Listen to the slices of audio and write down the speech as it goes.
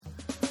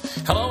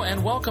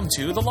and welcome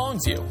to The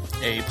Long View,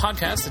 a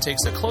podcast that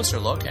takes a closer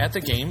look at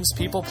the games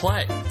people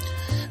play.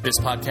 This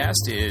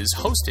podcast is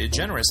hosted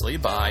generously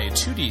by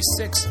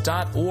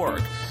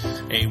 2d6.org,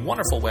 a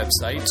wonderful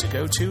website to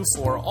go to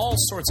for all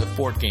sorts of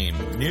board game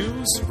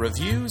news,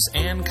 reviews,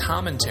 and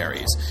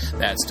commentaries.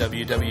 That's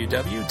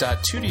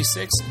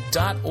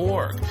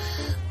www.2d6.org.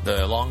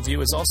 The Long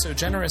View is also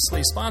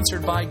generously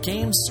sponsored by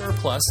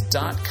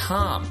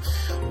GameSurplus.com,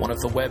 one of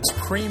the web's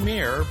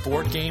premier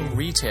board game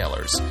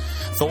retailers.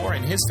 Thor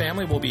and his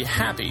family will be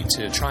happy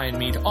to try and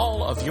meet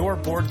all of your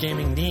board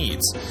gaming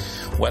needs.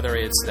 Whether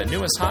it's the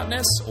newest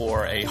hotness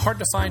or a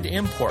hard-to-find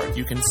import,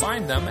 you can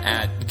find them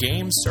at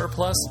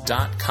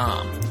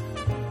GameSurplus.com.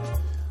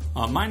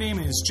 My name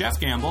is Jeff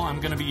Gamble.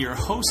 I'm going to be your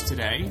host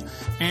today,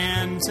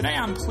 and today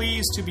I'm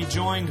pleased to be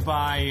joined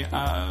by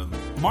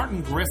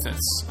Martin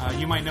Griffiths.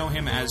 You might know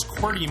him as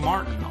QWERTY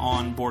Martin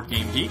on Board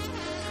Game Geek.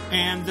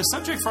 And the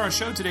subject for our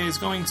show today is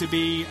going to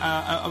be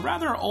a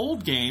rather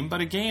old game,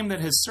 but a game that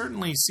has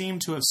certainly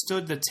seemed to have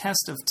stood the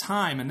test of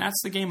time, and that's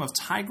the game of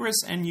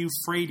Tigris and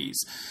Euphrates.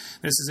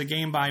 This is a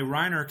game by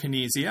Reiner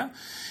Knizia.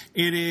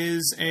 It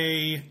is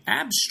a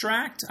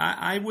abstract,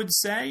 I would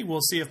say,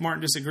 we'll see if Martin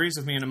disagrees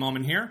with me in a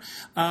moment here,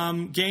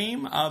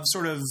 game of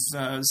sort of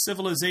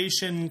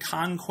civilization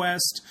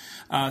conquest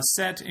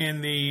set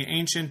in the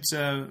ancient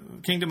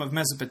kingdom of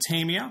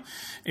Mesopotamia.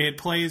 It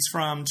plays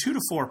from 2 to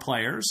 4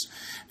 players,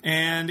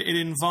 and it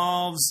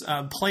involves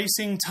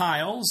placing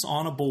tiles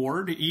on a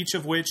board, each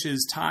of which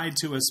is tied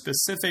to a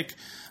specific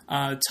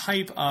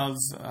type of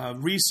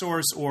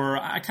resource, or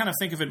I kind of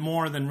think of it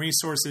more than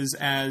resources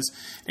as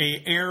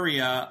an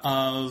area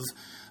of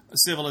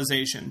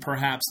civilization,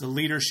 perhaps the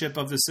leadership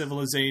of the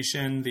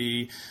civilization,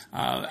 the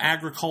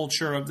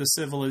agriculture of the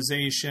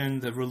civilization,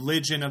 the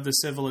religion of the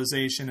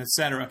civilization,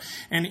 etc.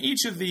 And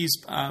each of these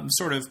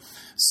sort of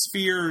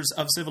spheres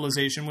of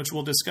civilization, which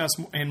we'll discuss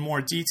in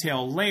more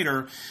detail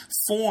later,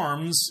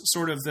 forms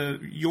sort of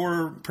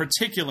your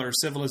particular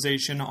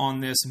civilization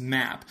on this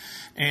map.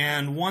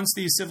 And once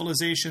these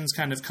civilizations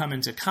kind of come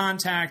into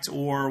contact,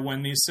 or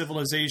when these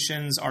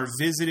civilizations are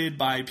visited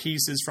by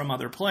pieces from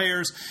other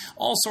players,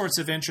 all sorts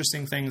of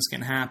interesting things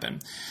can happen.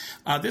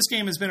 This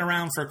game has been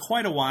around for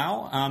quite a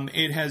while.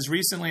 It has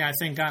recently, I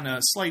think, gotten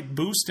a slight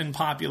boost in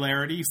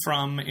popularity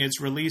from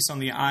its release on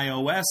the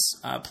iOS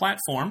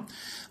platform.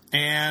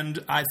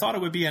 And I thought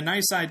it would be a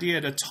nice idea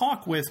to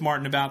talk with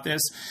Martin about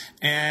this,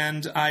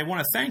 and I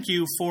want to thank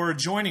you for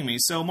joining me.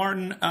 So,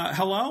 Martin,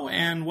 hello,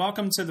 and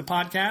welcome to the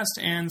podcast,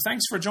 and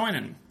thanks for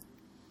joining.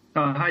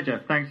 Hi,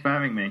 Jeff. Thanks for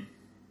having me.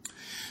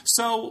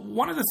 So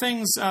one of the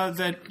things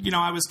that,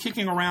 I was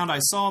kicking around, I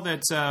saw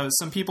that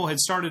some people had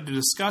started a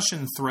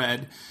discussion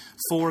thread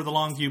for the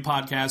Longview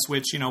podcast,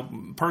 which,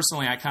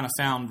 personally I kind of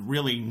found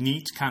really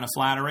neat, kind of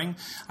flattering.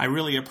 I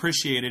really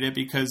appreciated it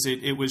because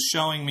it was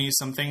showing me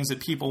some things that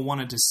people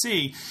wanted to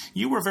see.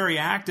 You were very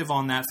active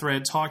on that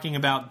thread talking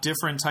about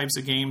different types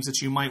of games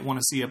that you might want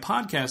to see a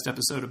podcast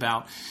episode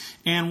about.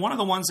 And one of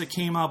the ones that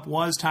came up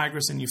was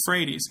Tigris and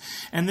Euphrates.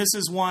 And this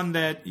is one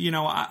that,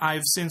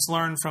 I've since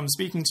learned from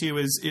speaking to you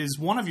is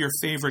one of your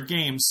favorite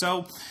games.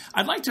 So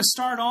I'd like to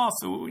start off,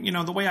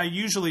 the way I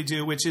usually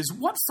do, which is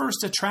what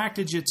first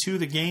attracted you to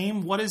the game?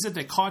 What is it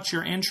that caught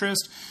your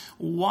interest?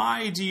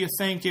 Why do you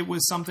think it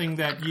was something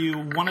that you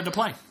wanted to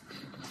play?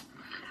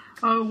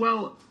 Oh,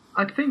 well,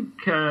 I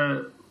think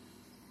I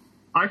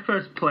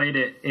first played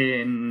it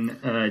in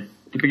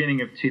the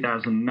beginning of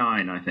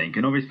 2009, I think.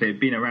 And obviously it had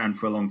been around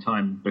for a long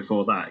time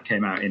before that. It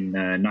came out in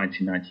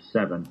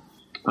 1997.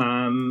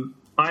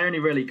 I only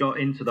really got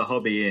into the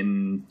hobby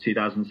in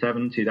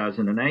 2007,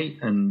 2008,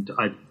 and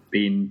I'd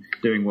been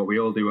doing what we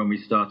all do when we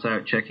start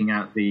out, checking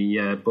out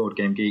the Board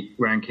Game Geek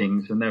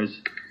rankings, and there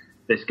was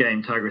this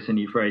game, Tigris and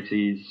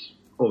Euphrates,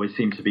 always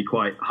seems to be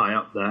quite high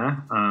up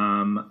there.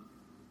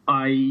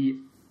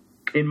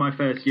 In my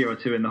first year or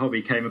two in the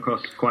hobby, came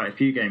across quite a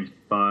few games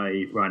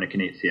by Reiner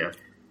Knizia,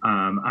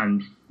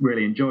 and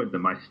really enjoyed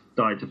them. I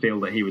started to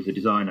feel that he was a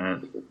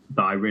designer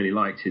that I really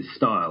liked his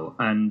style,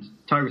 and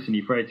Tigris and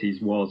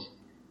Euphrates was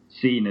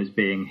seen as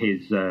being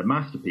his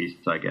masterpiece,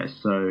 I guess.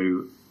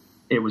 So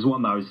it was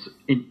one that I was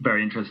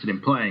very interested in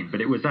playing, but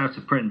it was out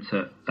of print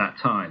at that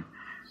time,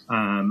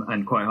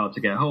 and quite hard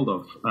to get hold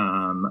of.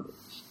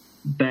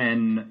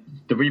 Then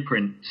the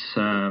reprint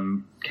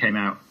came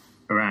out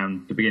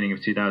around the beginning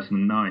of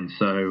 2009,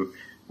 so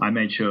I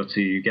made sure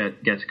to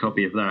get a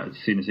copy of that as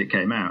soon as it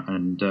came out,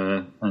 and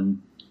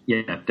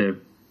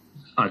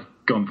I've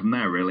gone from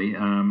there really,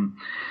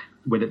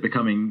 with it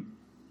becoming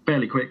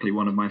fairly quickly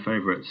one of my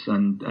favourites,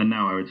 and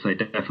now I would say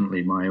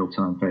definitely my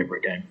all-time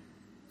favourite game.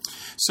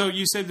 So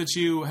you said that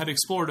you had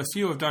explored a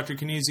few of Dr.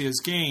 Knizia's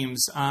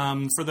games.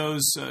 For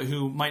those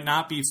who might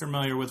not be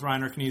familiar with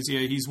Reiner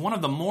Knizia, he's one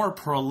of the more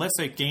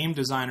prolific game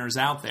designers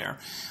out there.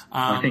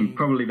 I think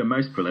probably the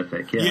most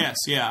prolific, yeah. Yes,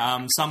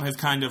 yeah. Some have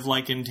kind of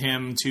likened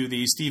him to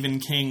the Stephen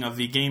King of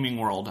the gaming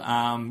world.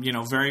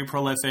 Very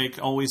prolific,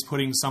 always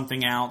putting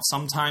something out.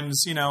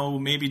 Sometimes,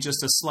 maybe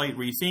just a slight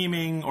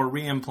retheming or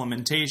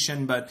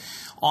re-implementation, but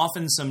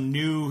often some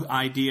new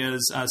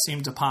ideas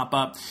seem to pop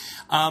up.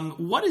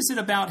 What is it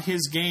about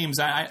his games?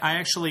 I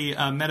actually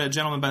met a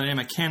gentleman by the name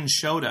of Ken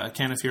Shota.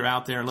 Ken, if you're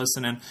out there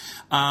listening,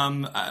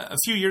 a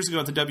few years ago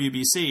at the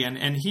WBC,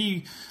 and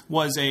he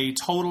was a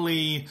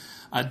totally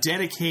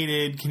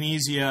dedicated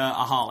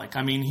Kinesia-aholic.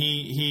 I mean,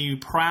 he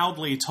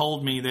proudly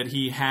told me that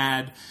he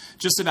had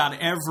just about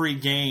every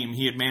game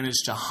he had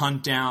managed to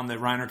hunt down that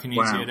Reiner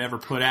Knizia had ever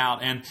put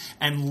out, and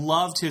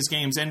loved his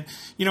games. And,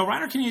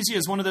 Reiner Knizia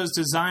is one of those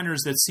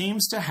designers that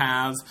seems to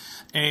have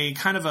a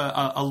kind of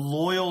a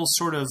loyal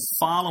sort of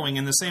following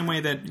in the same way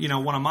that,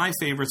 one of my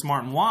favorites,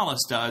 Martin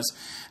Wallace, does.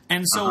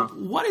 And so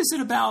what is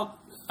it about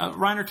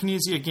Reiner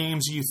Knizia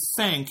games you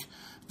think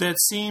that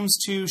seems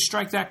to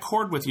strike that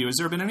chord with you? Has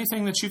there been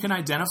anything that you can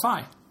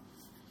identify?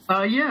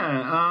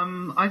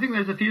 I think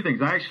there's a few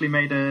things. I actually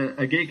made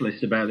a geek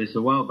list about this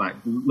a while back,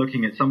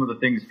 looking at some of the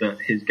things that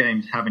his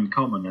games have in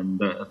common and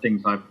the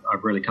things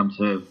I've really come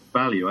to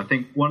value. I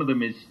think one of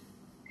them is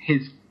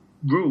his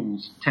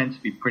rules tend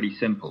to be pretty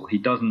simple. He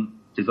doesn't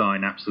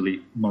design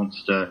absolute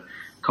monster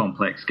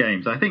complex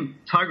games. I think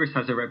Tigris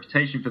has a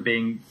reputation for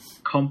being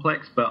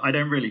complex, but I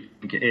don't really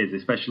think it is,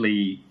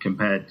 especially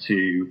compared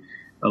to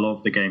a lot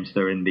of the games that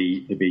are in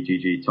the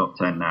BGG top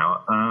 10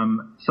 now.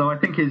 So I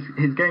think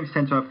his games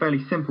tend to have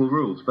fairly simple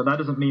rules, but that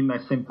doesn't mean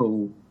they're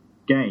simple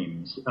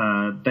games.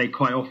 They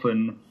quite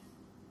often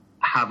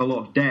have a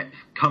lot of depth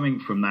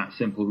coming from that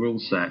simple rule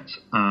set.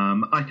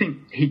 I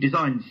think he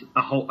designs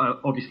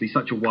obviously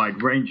such a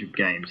wide range of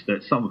games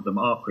that some of them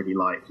are pretty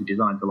light. He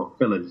designs a lot of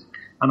fillers,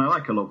 and I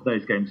like a lot of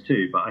those games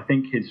too, but I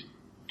think his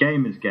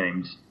gamers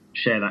games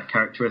share that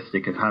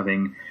characteristic of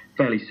having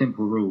fairly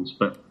simple rules,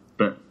 but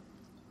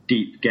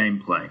deep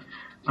gameplay.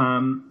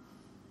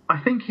 I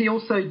think he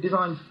also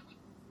designs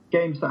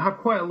games that have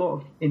quite a lot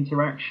of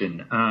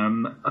interaction.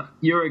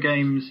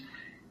 Eurogames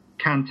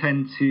can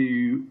tend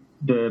to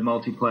the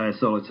multiplayer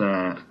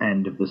solitaire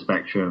end of the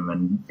spectrum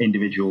and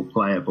individual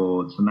player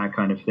boards and that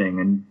kind of thing.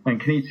 And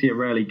Knizia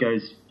rarely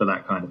goes for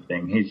that kind of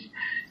thing. His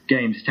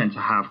games tend to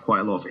have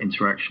quite a lot of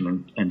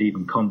interaction and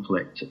even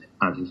conflict,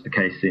 as is the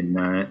case in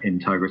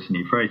Tigris and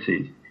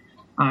Euphrates.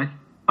 I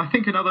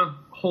think another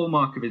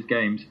hallmark of his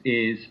games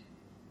is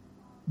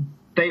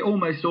they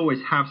almost always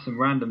have some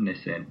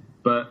randomness in,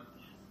 but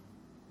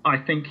I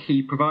think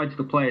he provides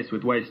the players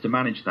with ways to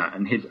manage that.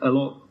 And a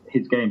lot of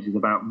his games is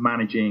about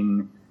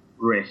managing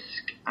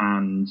risk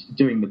and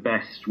doing the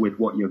best with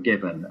what you're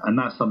given. And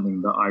that's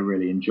something that I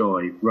really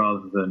enjoy,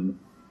 rather than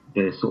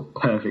the sort of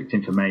perfect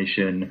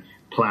information,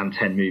 plan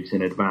 10 moves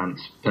in advance,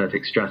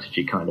 perfect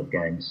strategy kind of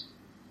games.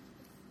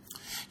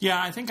 Yeah,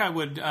 I think I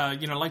would,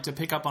 like to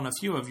pick up on a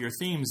few of your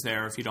themes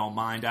there, if you don't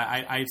mind.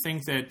 I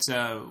think that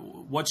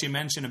what you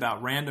mentioned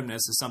about randomness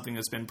is something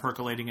that's been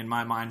percolating in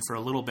my mind for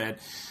a little bit,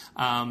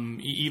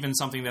 even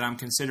something that I'm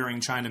considering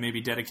trying to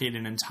maybe dedicate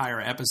an entire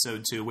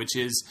episode to, which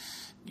is,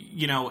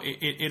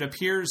 it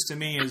appears to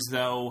me as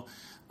though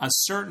a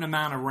certain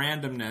amount of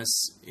randomness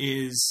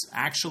is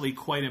actually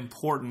quite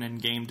important in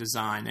game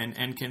design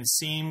and can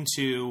seem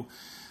to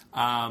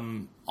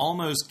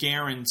almost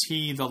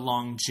guarantee the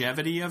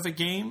longevity of a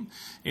game.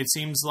 It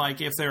seems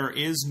like if there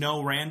is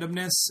no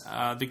randomness,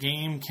 the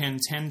game can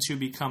tend to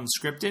become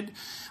scripted.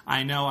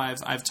 I know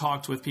I've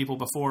talked with people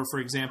before, for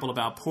example,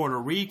 about Puerto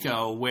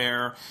Rico,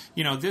 where,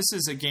 this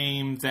is a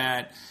game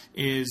that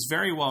is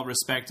very well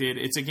respected.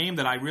 It's a game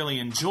that I really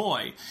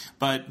enjoy,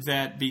 but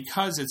that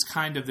because it's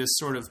kind of this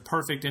sort of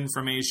perfect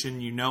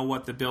information,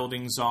 what the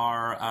buildings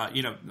are,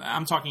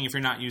 I'm talking if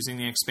you're not using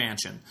the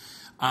expansion.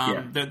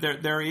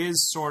 There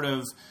is sort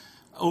of,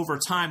 over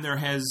time, there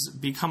has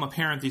become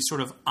apparent these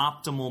sort of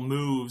optimal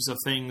moves of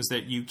things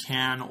that you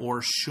can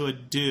or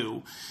should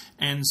do.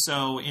 And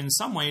so in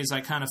some ways,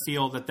 I kind of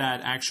feel that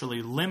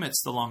actually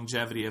limits the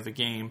longevity of a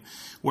game.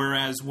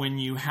 Whereas when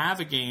you have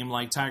a game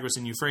like Tigris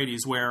and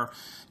Euphrates, where,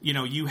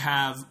 you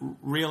have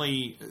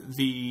really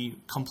the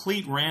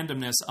complete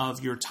randomness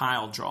of your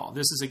tile draw.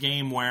 This is a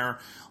game where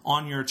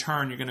on your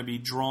turn, you're going to be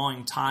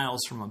drawing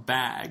tiles from a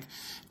bag.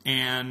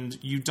 And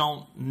you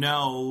don't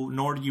know,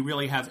 nor do you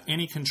really have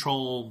any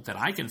control that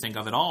I can think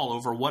of at all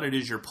over what it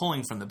is you're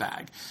pulling from the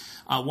bag.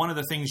 One of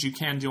the things you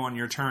can do on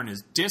your turn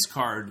is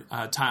discard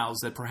tiles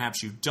that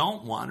perhaps you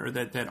don't want or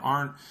that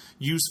aren't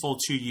useful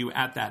to you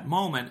at that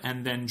moment,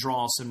 and then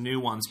draw some new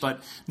ones.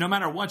 But no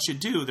matter what you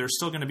do, there's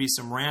still going to be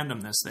some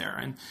randomness there.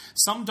 And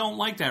some don't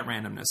like that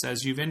randomness,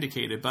 as you've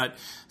indicated, but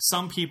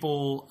some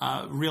people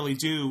really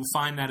do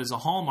find that as a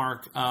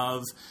hallmark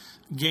of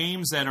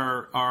games that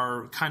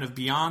are kind of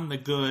beyond the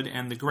good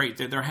and the great.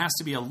 There has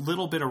to be a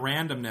little bit of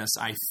randomness,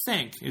 I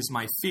think, is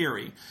my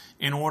theory,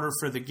 in order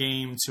for the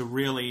game to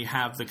really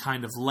have the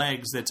kind of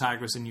legs that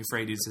Tigris and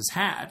Euphrates has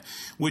had.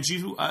 Would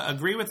you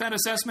agree with that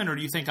assessment, or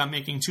do you think I'm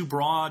making too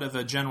broad of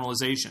a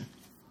generalization?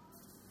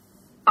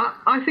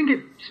 I think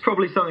it's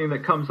probably something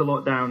that comes a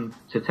lot down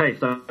to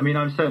taste. I mean,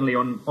 I'm certainly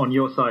on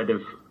your side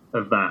of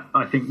that.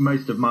 I think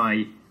most of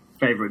my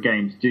favourite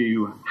games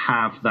do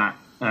have that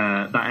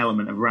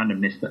element of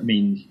randomness that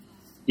means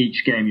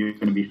each game you're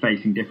going to be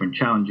facing different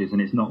challenges,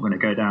 and it's not going to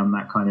go down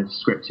that kind of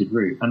scripted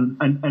route.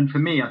 And for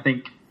me, I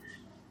think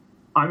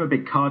I'm a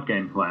big card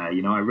game player.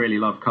 I really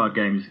love card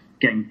games,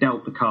 getting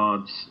dealt the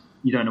cards,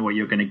 you don't know what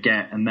you're going to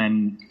get, and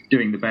then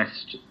doing the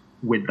best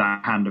with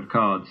that hand of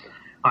cards.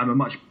 I'm a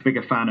much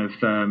bigger fan of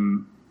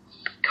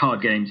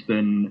card games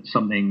than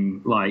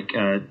something like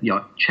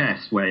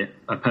chess, where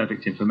a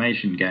perfect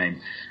information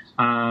game.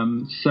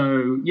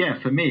 So yeah,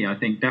 for me, I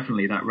think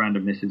definitely that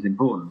randomness is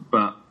important.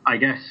 But I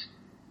guess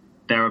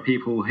there are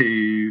people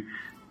who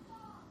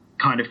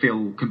kind of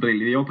feel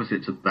completely the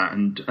opposite of that,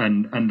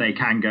 and they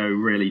can go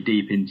really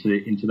deep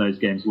into those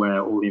games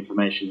where all the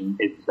information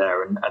is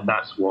there, and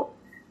that's what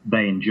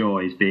they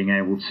enjoy, is being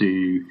able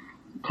to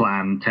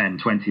plan 10,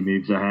 20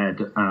 moves ahead,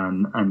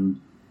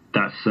 and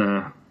that's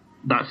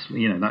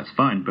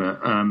fine. But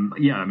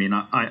yeah, I mean,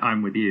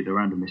 I'm with you. The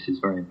randomness is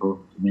very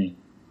important for me.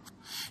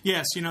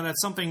 Yes,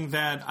 that's something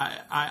that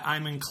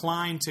I'm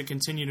inclined to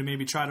continue to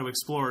maybe try to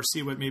explore, or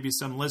see what maybe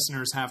some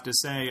listeners have to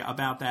say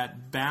about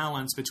that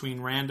balance between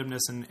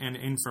randomness and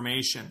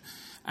information,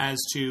 as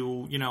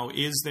to,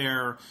 is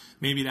there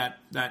maybe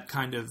that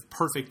kind of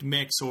perfect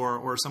mix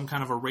or some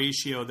kind of a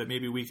ratio that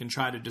maybe we can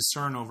try to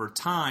discern over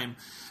time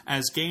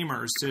as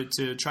gamers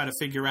to try to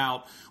figure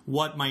out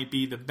what might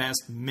be the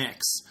best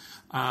mix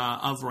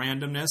of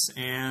randomness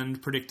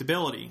and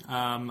predictability,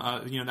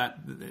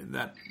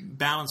 that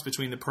balance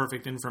between the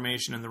perfect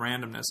information and the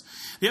randomness.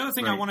 The other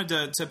thing I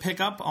wanted to pick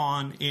up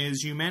on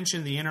is, you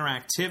mentioned the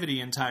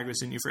interactivity in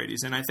Tigris and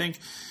Euphrates, and I think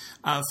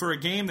for a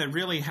game that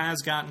really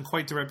has gotten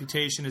quite the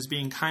reputation as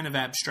being kind of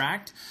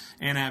abstract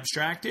and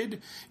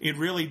abstracted, it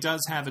really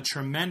does have a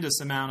tremendous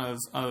amount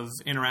of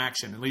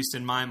interaction, at least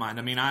in my mind.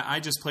 I mean,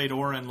 I just played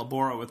Ora and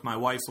Labora with my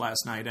wife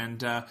last night, and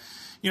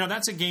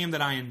that's a game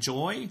that I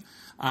enjoy.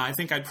 I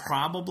think I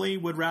probably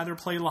would rather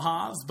play Le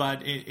Havre,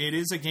 but it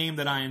is a game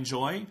that I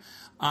enjoy.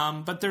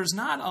 But there's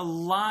not a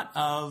lot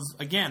of,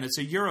 again, it's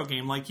a Euro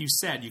game, like you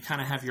said. You kind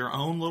of have your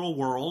own little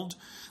world.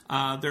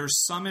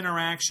 There's some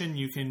interaction.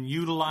 You can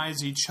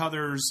utilize each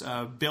other's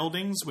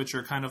buildings, which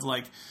are kind of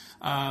like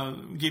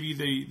give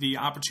you the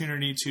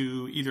opportunity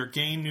to either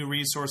gain new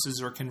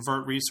resources or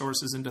convert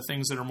resources into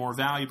things that are more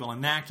valuable in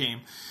that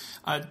game.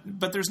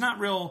 But there's not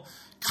real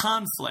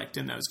conflict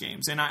in those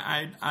games. And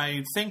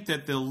I think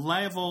that the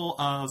level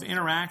of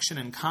interaction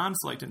and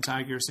conflict in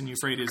Tigris and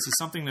Euphrates is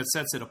something that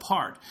sets it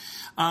apart.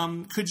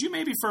 Could you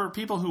maybe, for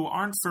people who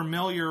aren't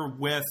familiar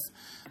with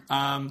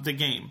the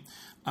game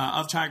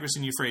of Tigris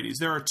and Euphrates,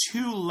 there are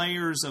two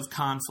layers of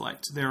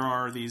conflict. There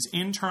are these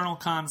internal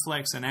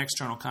conflicts and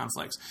external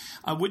conflicts.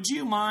 Would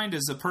you mind,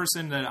 as a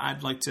person that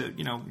I'd like to,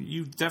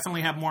 you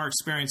definitely have more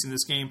experience in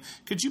this game,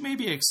 could you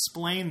maybe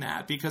explain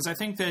that? Because I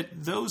think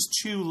that those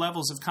two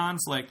levels of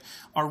conflict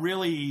are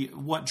really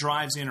what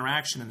drives the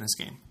interaction in this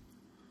game.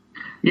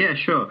 Yeah,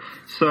 sure.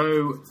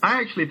 So I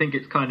actually think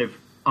it's kind of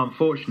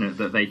unfortunate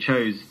that they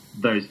chose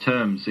those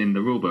terms in the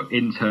rulebook,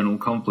 internal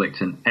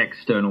conflict and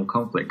external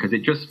conflict, because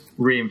it just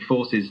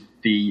reinforces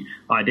the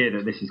idea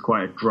that this is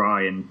quite a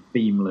dry and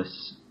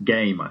themeless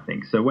game, I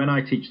think. So when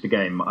I teach the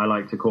game, I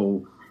like to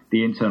call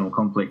the internal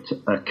conflict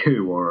a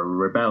coup or a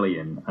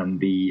rebellion, and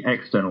the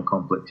external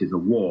conflict is a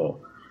war,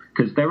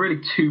 because there are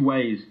really two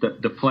ways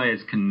that the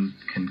players can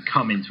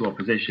come into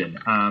opposition.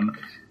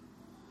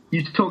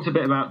 You talked a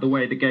bit about the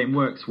way the game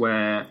works,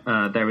 where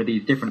there are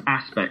these different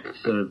aspects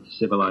of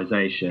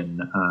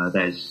civilization.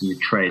 There's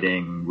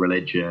trading,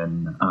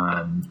 religion,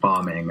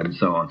 farming, and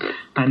so on.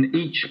 And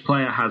each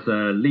player has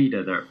a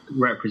leader that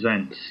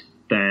represents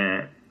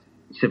their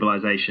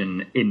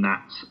civilization in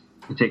that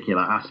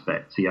particular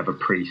aspect. So you have a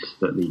priest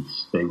that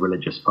leads the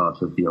religious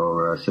part of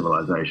your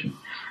civilization.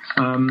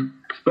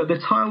 But the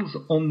tiles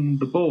on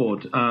the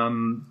board,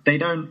 they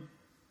don't.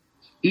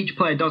 Each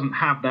player doesn't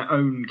have their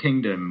own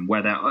kingdom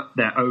where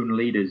their own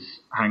leaders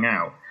hang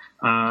out.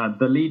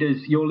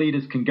 Your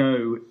leaders can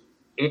go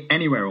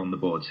anywhere on the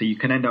board. So you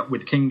can end up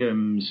with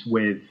kingdoms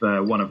with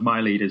one of my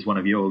leaders, one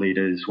of your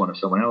leaders, one of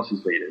someone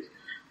else's leaders.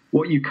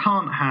 What you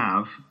can't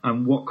have,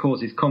 and what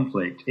causes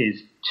conflict,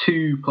 is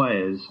two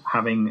players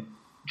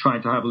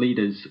trying to have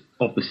leaders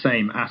of the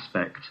same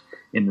aspect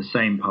in the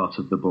same part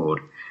of the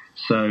board.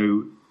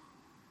 So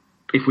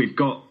if we've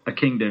got a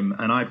kingdom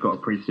and I've got a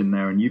priest in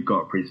there and you've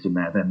got a priest in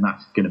there, then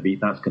that's going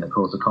to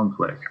cause a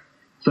conflict.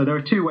 So there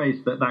are two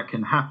ways that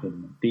can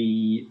happen.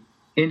 The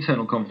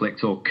internal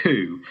conflict, or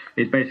coup,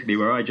 is basically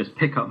where I just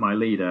pick up my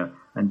leader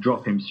and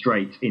drop him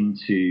straight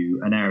into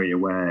an area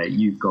where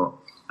you've got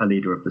a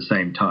leader of the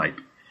same type.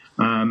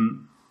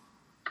 And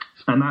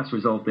that's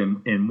resolved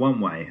in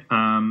one way.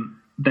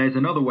 There's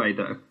another way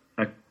that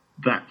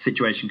that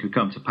situation could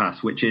come to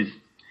pass, which is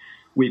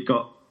we've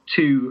got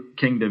two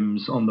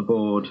kingdoms on the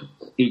board,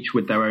 each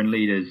with their own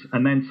leaders,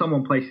 and then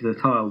someone places a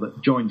tile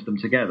that joins them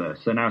together.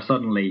 So now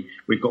suddenly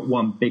we've got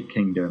one big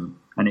kingdom,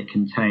 and it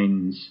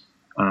contains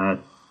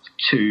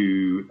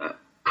two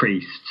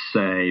priests,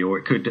 say, or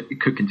it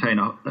could contain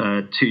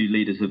two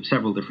leaders of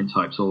several different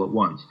types all at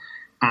once.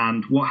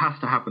 And what has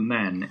to happen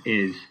then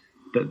is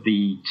that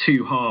the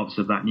two halves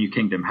of that new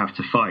kingdom have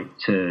to fight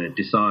to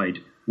decide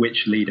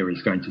which leader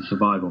is going to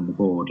survive on the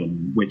board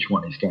and which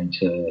one is going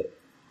to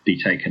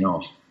be taken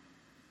off.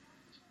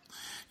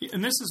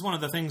 And this is one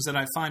of the things that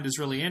I find is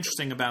really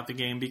interesting about the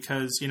game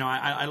because,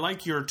 I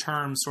like your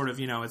term sort of,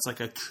 it's like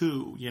a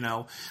coup,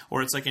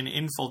 or it's like an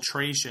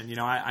infiltration.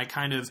 I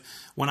kind of,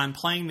 when I'm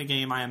playing the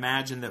game, I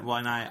imagine that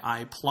when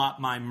I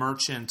plot my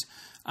merchant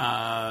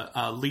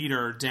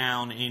leader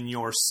down in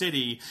your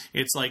city,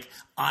 it's like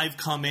I've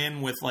come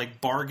in with like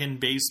bargain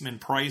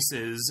basement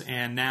prices,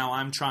 and now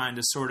I'm trying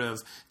to sort of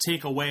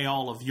take away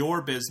all of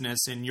your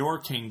business in your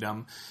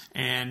kingdom,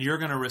 and you're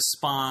going to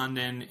respond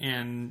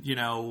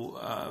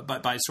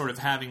by sort of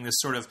having this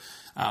sort of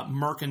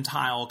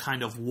mercantile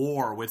kind of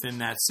war within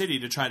that city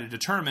to try to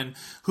determine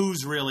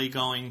who's really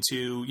going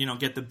to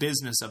get the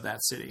business of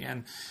that city.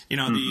 And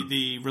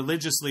the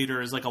religious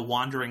leader is like a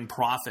wandering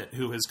prophet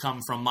who has come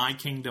from my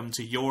kingdom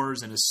to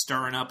yours and is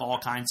stirring up all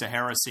kinds of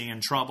heresy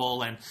and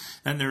trouble, and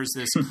then there's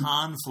this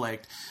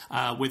conflict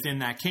within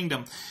that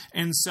kingdom.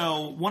 And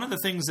so one of the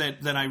things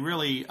that I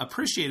really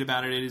appreciate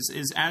about it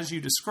is as you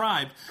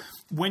described,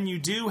 when you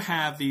do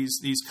have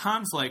these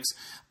conflicts,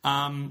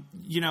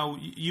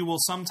 you will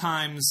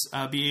sometimes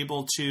be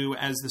able to,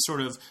 as the sort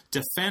of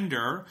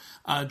defender,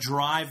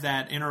 drive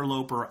that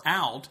interloper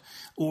out,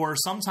 or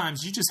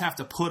sometimes you just have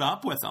to put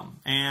up with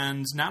them.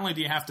 And not only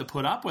do you have to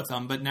put up with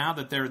them, but now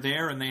that they're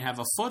there and they have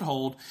a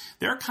foothold,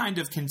 they're kind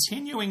of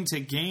continuing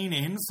to gain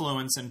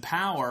influence and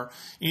power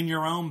in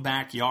your own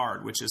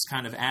backyard, which is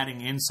kind of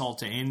adding insult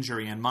to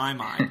injury in my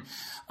mind.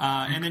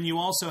 And then you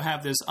also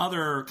have this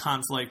other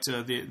conflict.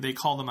 They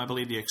call them, I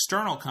believe, the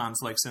external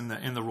conflicts in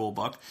the rule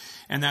book,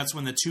 and that's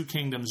when the two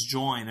kingdoms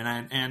join.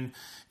 And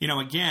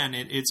again,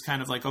 it's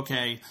kind of like,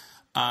 okay,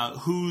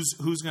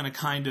 who's going to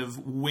kind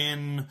of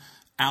win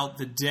out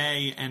the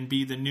day and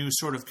be the new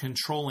sort of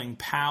controlling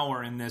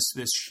power in this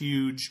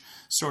huge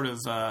sort of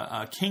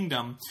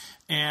kingdom.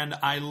 And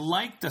I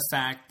like the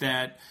fact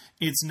that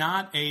it's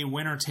not a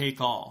winner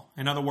take all.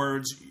 In other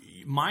words,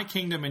 my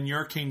kingdom and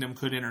your kingdom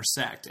could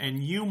intersect,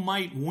 and you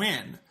might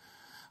win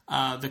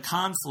the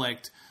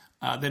conflict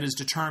that is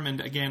determined,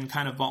 again,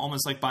 kind of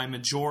almost like by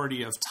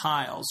majority of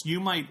tiles.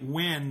 You might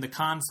win the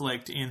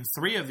conflict in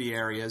 3 of the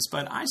areas,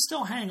 but I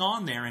still hang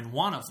on there in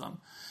 1 of them.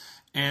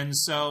 And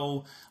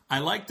so I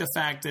like the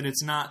fact that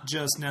it's not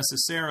just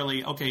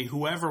necessarily, okay,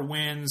 whoever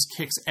wins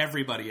kicks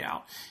everybody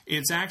out.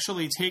 It's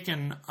actually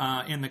taken,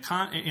 in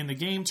the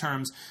game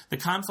terms, the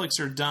conflicts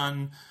are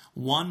done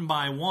one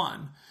by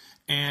one.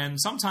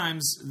 And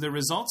sometimes the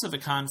results of a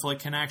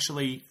conflict can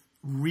actually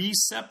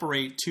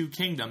re-separate 2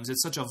 kingdoms.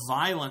 It's such a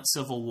violent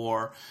civil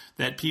war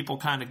that people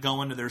kind of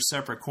go into their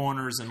separate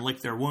corners and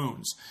lick their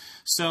wounds.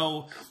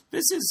 So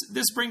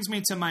this brings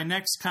me to my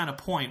next kind of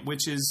point,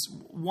 which is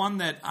one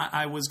that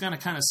I was going to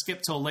kind of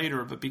skip till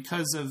later, but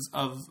because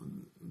of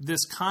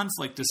this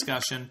conflict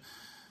discussion,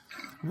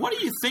 what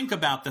do you think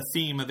about the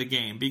theme of the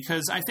game?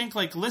 Because I think,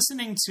 like,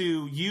 listening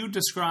to you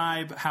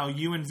describe how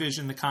you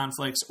envision the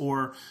conflicts,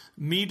 or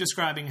me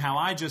describing how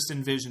I just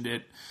envisioned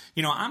it,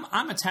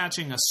 I'm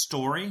attaching a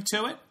story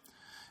to it,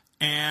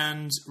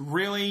 and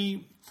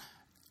really,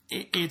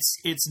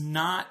 it's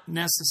not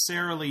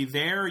necessarily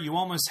there. You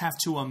almost have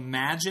to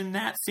imagine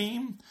that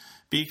theme,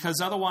 because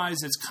otherwise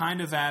it's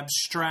kind of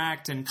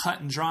abstract and cut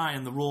and dry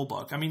in the rule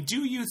book. I mean,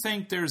 do you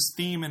think there's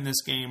theme in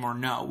this game or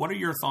no? What are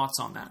your thoughts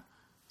on that?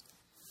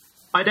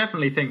 I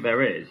definitely think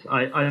there is.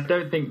 I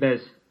don't think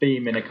there's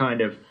theme in a kind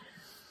of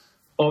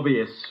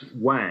obvious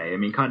way. I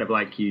mean, kind of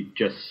like you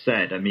just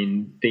said. I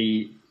mean,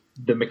 the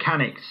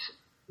mechanics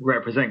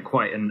represent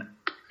quite an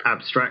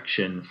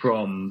abstraction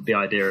from the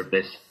idea of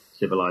this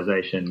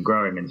civilization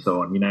growing and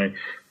so on.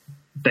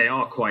 They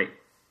are quite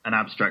an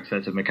abstract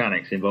set of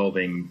mechanics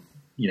involving,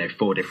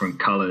 4 different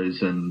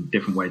colors and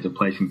different ways of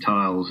placing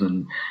tiles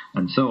and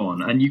so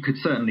on. And you could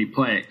certainly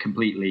play it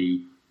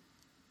completely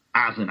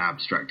as an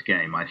abstract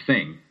game, I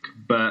think.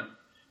 But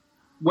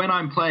when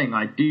I'm playing,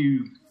 I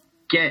do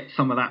get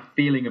some of that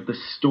feeling of the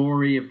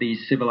story of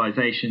these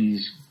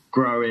civilizations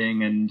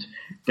growing, and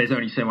there's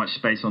only so much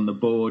space on the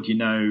board.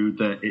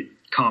 That it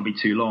can't be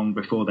too long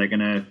before they're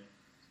going to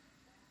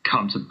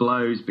come to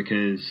blows,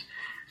 because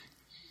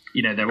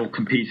they're all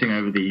competing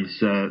over this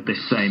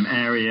same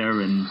area,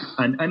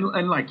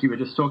 and like you were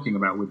just talking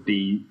about with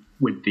the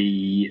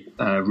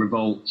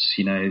revolts,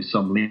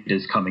 some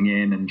leaders coming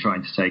in and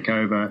trying to take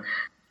over.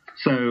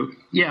 So,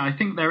 yeah, I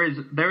think there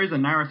is a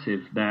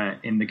narrative there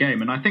in the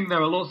game, and I think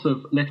there are lots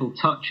of little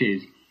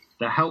touches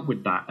that help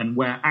with that, and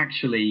where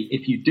actually,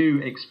 if you do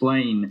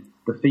explain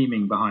the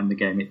theming behind the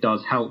game, it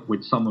does help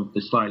with some of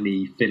the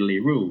slightly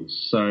fiddly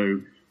rules.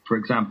 So, for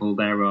example,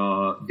 there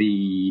are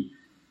the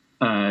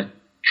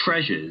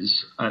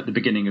treasures at the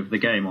beginning of the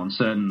game on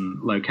certain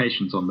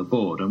locations on the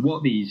board, and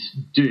what these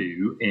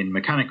do in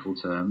mechanical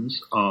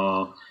terms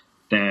are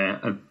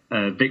they're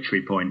a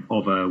victory point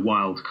of a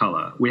wild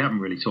colour. We haven't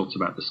really talked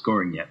about the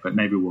scoring yet, but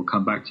maybe we'll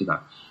come back to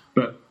that.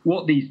 But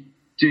what these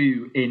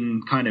do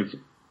in kind of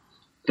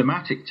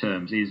thematic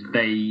terms is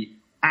they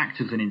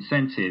act as an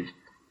incentive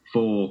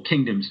for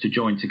kingdoms to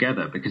join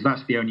together, because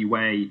that's the only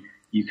way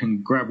you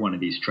can grab one of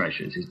these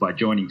treasures, is by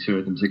joining 2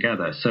 of them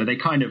together. So they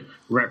kind of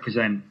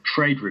represent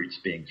trade routes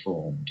being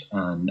formed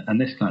and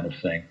this kind of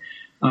thing.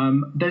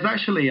 There's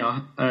actually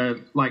a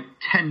like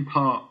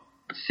 10-part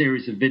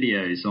series of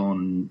videos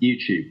on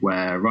YouTube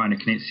where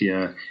Reiner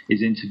Knizia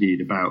is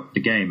interviewed about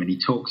the game, and he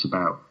talks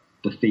about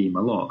the theme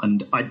a lot.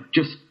 And I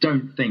just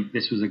don't think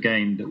this was a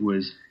game that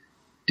was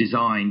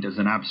designed as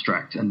an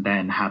abstract and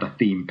then had a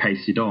theme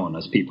pasted on,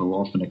 as people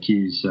often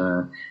accuse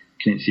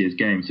Knizia's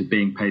games of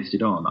being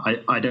pasted on.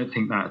 I don't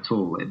think that at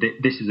all.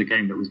 This is a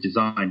game that was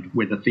designed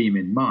with a theme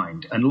in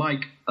mind. And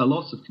like a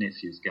lot of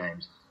Knizia's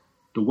games,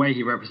 the way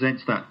he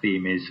represents that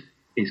theme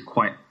is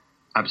quite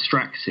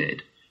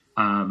abstracted.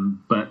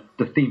 But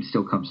the theme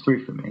still comes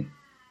through for me.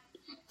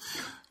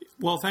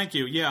 Well, thank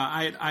you. Yeah,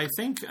 I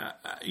think,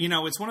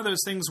 it's one of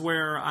those things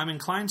where I'm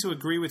inclined to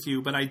agree with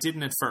you, but I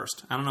didn't at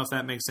first. I don't know if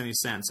that makes any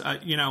sense.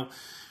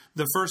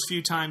 The first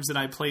few times that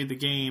I played the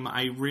game,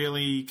 I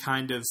really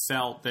kind of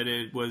felt that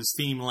it was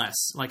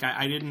themeless. Like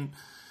I didn't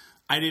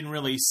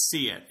really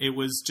see it. It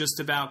was just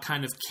about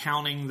kind of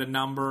counting the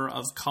number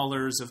of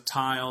colors of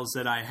tiles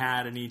that I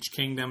had in each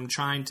kingdom,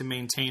 trying to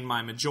maintain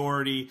my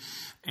majority,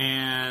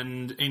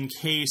 and in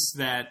case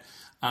that,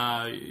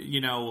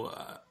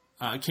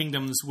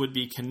 kingdoms would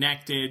be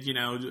connected,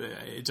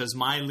 does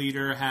my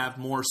leader have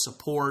more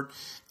support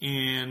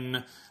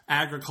in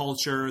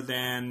agriculture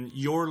than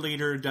your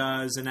leader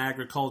does in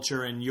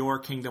agriculture in your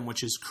kingdom,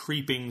 which is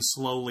creeping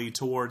slowly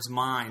towards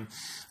mine?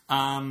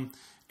 And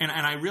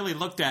I really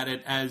looked at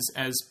it as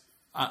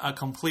a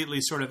completely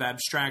sort of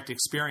abstract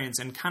experience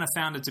and kind of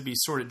found it to be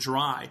sort of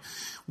dry.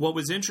 What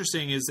was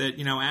interesting is that,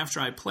 after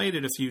I played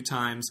it a few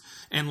times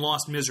and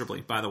lost miserably,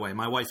 by the way,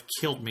 my wife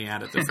killed me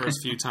at it the first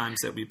few times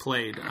that we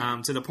played,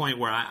 to the point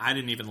where I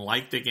didn't even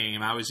like the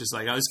game. I was just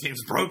like, oh, this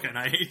game's broken.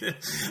 I hate it.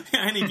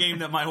 Any game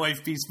that my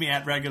wife beats me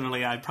at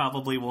regularly, I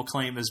probably will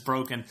claim as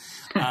broken,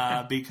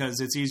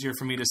 because it's easier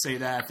for me to say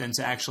that than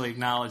to actually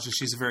acknowledge that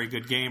she's a very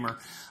good gamer.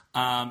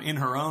 In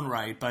her own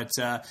right. But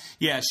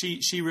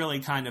she really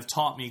kind of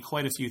taught me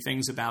quite a few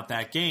things about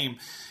that game.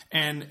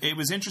 And it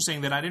was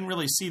interesting that I didn't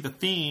really see the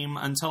theme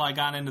until I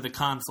got into the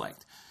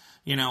conflict.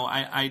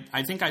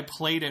 I think I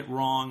played it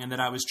wrong and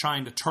that I was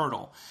trying to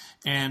turtle.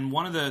 And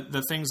one of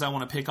the things I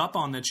want to pick up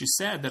on that you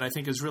said that I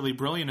think is really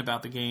brilliant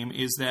about the game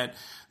is that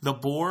the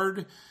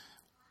board,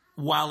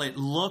 while it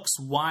looks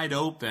wide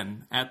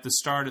open at the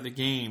start of the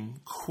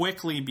game,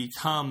 quickly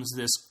becomes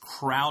this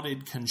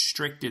crowded,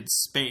 constricted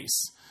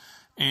space.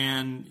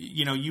 And,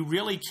 you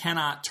really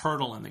cannot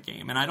turtle in the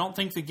game. And I don't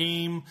think the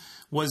game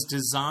was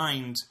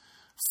designed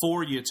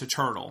for you to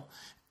turtle.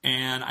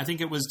 And I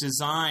think it was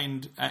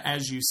designed,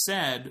 as you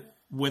said,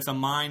 with a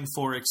mind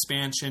for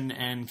expansion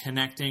and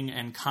connecting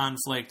and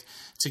conflict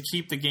to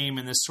keep the game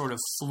in this sort of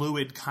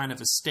fluid kind of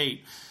a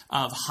state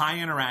of high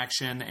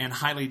interaction and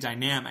highly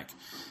dynamic.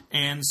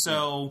 And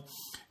so,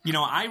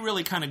 I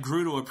really kind of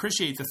grew to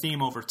appreciate the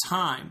theme over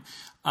time.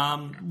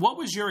 What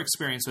was your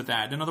experience with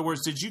that? In other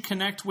words, did you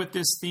connect with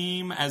this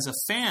theme as a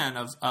fan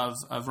of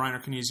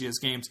Reiner Knizia's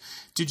games?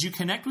 Did you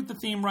connect with the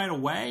theme right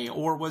away,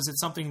 or was it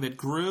something that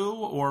grew,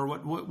 or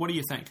what do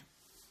you think?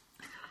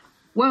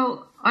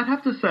 Well, I'd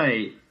have to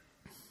say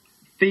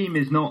theme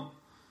is not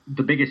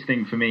the biggest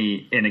thing for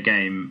me in a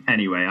game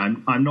anyway.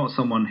 I'm not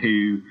someone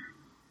who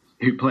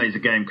plays a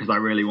game because I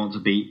really want to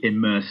be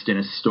immersed in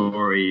a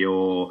story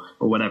or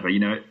whatever.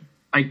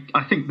 I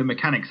think the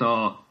mechanics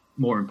are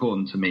more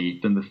important to me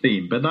than the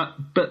theme.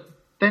 But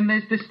then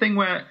there's this thing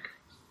where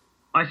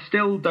I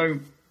still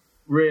don't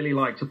really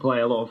like to play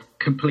a lot of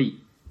complete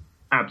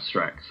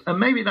abstracts. And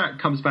maybe that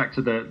comes back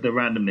to the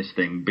randomness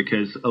thing,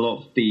 because a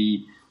lot of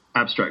the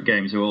abstract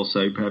games are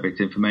also perfect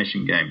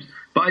information games.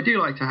 But I do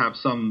like to have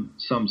some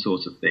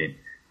sort of theme.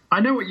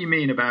 I know what you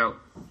mean about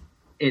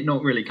it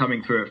not really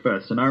coming through at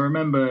first. And I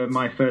remember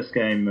my first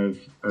game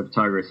of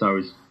Tigris, I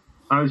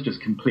was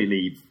just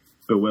completely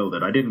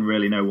bewildered. I didn't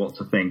really know what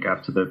to think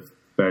after the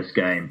first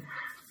game.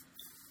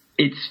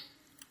 It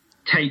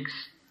takes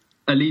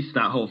at least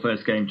that whole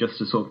first game just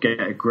to sort of get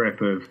a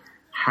grip of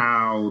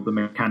how the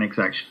mechanics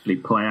actually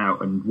play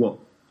out and what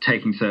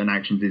taking certain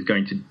actions is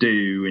going to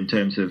do in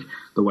terms of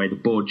the way the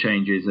board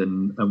changes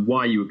and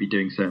why you would be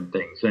doing certain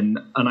things. And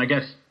I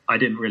guess I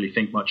didn't really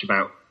think much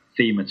about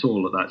theme at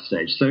all at that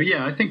stage. So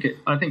yeah, I think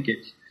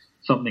it's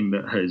something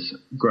that has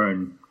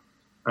grown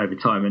over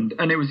time,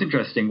 and it was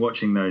interesting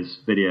watching those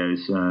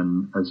videos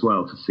as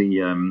well to see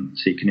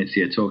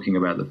Knizia talking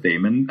about the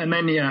theme, and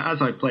then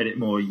as I played it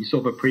more, you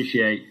sort of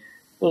appreciate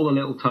all the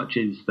little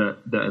touches that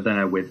are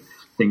there with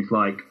things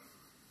like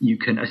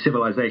a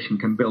civilization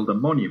can build a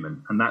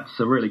monument, and that's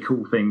a really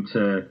cool thing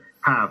to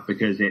have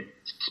because it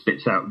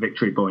spits out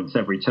victory points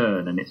every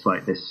turn, and it's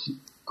like this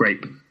great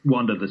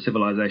wonder the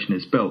civilization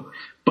is built.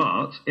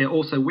 But it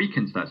also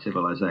weakens that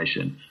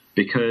civilization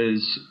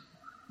because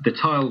the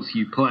tiles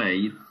you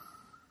play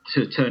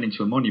to turn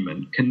into a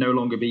monument can no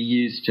longer be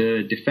used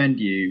to defend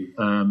you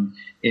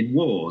in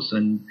wars.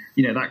 And,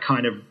 that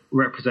kind of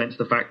represents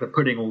the fact that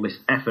putting all this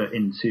effort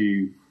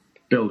into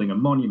building a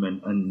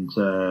monument and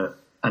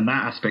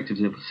that aspect of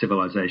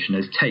civilization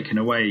has taken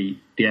away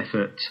the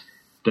effort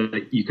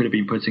that you could have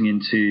been putting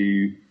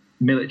into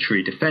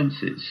military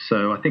defenses.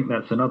 So I think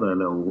that's another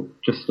little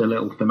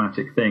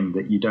thematic thing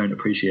that you don't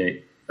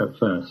appreciate at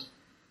first.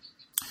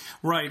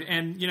 Right,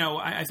 and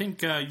I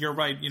think you're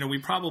right. We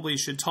probably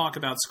should talk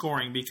about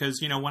scoring because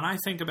when I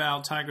think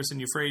about Tigris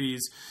and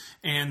Euphrates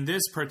and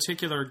this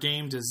particular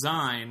game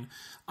design,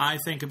 I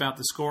think about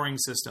the scoring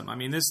system. I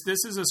mean, this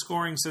is a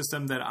scoring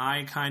system that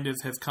I kind of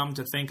have come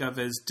to think of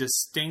as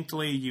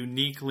distinctly,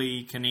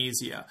 uniquely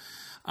Kinesia.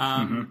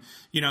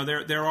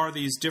 There are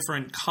these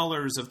different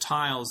colors of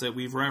tiles that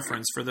we've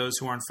referenced for those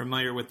who aren't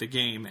familiar with the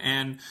game,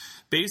 and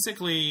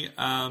basically,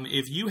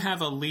 if you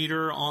have a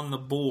leader on the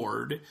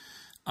board.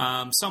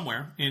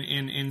 Somewhere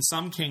in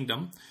some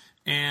kingdom,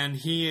 and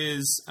he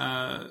is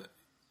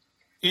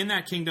in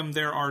that kingdom.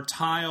 There are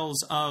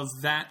tiles of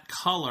that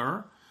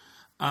color.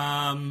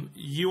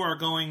 You are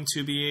going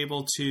to be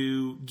able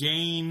to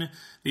gain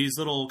these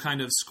little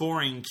kind of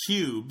scoring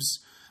cubes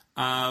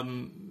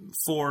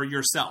for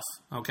yourself.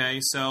 Okay,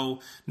 so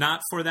not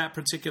for that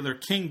particular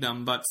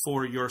kingdom, but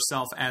for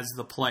yourself as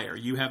the player.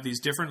 You have these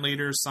different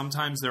leaders.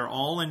 Sometimes they're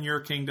all in your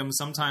kingdom.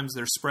 Sometimes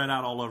they're spread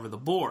out all over the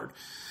board.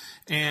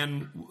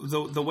 And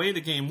the way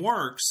the game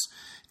works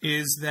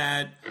is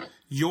that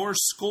your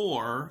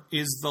score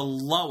is the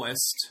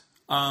lowest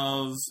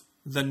of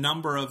the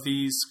number of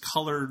these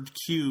colored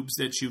cubes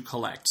that you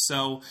collect.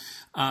 So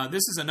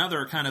this is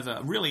another kind of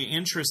a really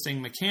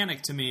interesting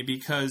mechanic to me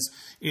because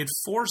it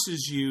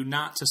forces you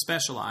not to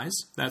specialize.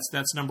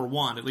 That's number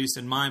one, at least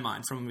in my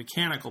mind, from a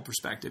mechanical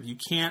perspective. You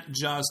can't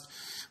just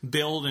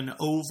build an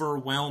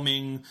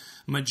overwhelming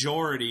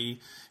majority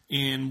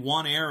in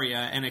one area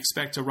and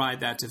expect to ride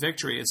that to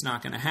victory. It's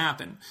not going to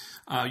happen.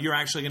 You're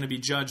actually going to be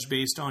judged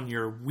based on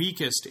your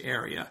weakest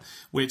area,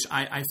 which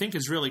I think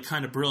is really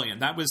kind of brilliant.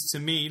 That was, to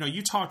me,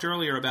 you talked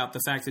earlier about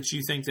the fact that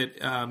you think that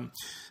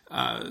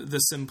the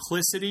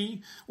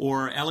simplicity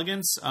or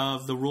elegance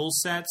of the rule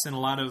sets in a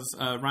lot of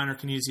Reiner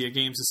Knizia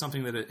games is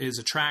something that is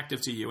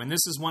attractive to you. And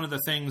this is one of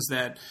the things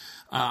that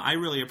I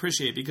really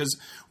appreciate, because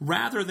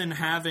rather than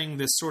having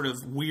this sort of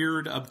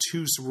weird,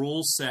 obtuse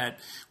rule set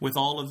with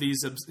all of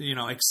these,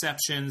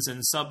 exceptions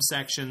and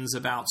subsections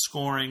about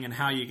scoring and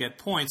how you get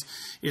points,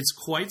 it's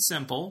quite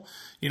simple.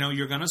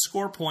 You're going to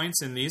score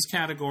points in these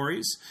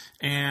categories,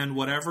 and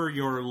whatever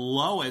your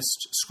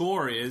lowest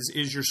score is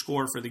your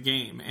score for the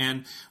game.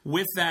 And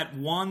with that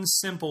one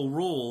simple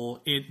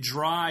rule, it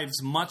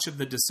drives much of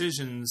the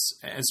decisions,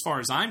 as far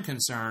as I'm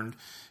concerned,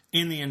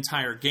 in the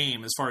entire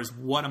game as far as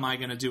what am I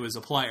going to do as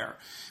a player.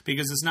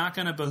 Because it's not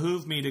going to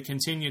behoove me to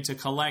continue to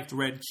collect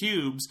red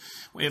cubes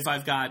if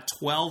I've got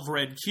 12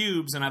 red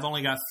cubes and I've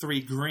only got 3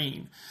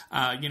 green.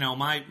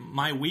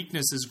 My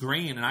weakness is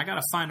green, and I got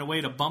to find a way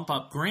to bump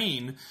up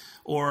green,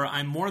 or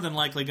I'm more than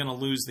likely going to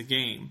lose the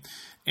game.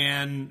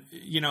 And,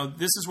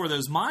 this is where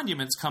those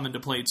monuments come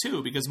into play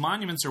too, because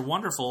monuments are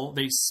wonderful.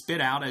 They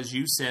spit out, as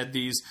you said,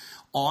 these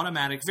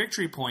automatic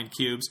victory point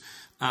cubes,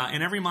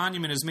 and every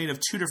monument is made of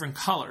 2 different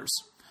colors.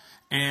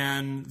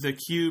 And the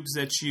cubes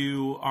that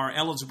you are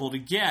eligible to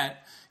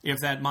get, if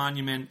that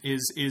monument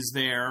is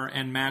there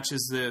and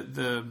matches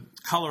the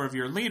color of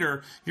your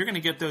leader, you're going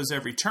to get those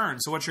every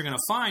turn. So what you're going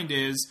to find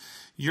is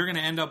you're going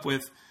to end up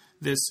with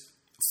this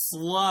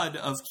flood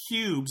of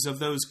cubes of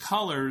those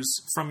colors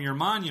from your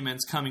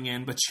monuments coming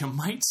in, but you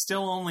might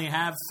still only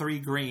have 3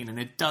 green, and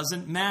it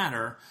doesn't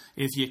matter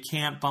if you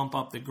can't bump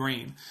up the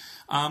green.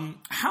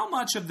 How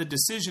much of the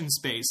decision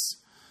space...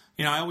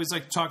 I always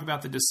like to talk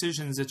about the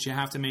decisions that you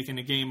have to make in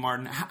a game,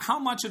 Martin. How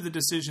much of the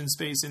decision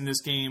space in this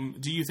game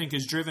do you think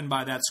is driven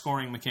by that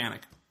scoring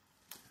mechanic?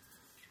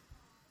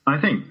 I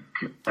think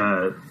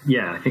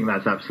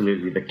that's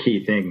absolutely the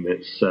key thing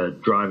that's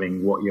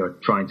driving what you're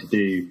trying to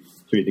do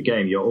through the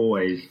game. You're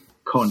always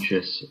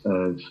conscious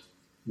of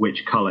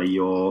which color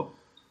you're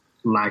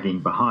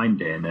lagging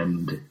behind in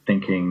and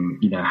thinking,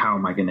 how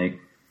am I going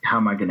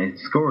to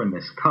score in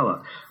this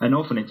color? And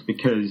often it's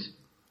because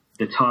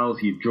the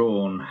tiles you've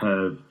drawn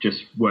have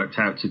just worked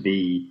out to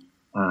be,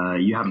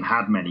 you haven't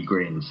had many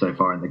greens so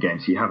far in the game,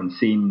 so you haven't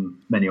seen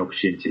many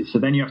opportunities. So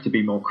then you have to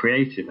be more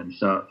creative and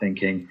start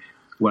thinking,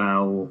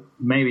 well,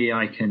 maybe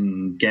I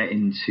can get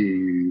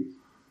into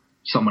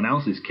someone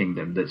else's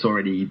kingdom they've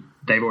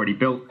already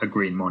built a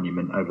green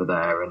monument over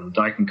there, and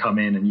I can come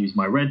in and use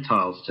my red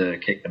tiles to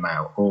kick them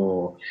out.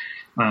 Or,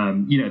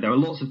 there are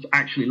lots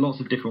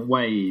of different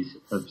ways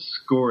of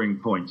scoring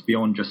points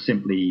beyond just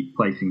simply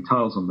placing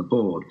tiles on the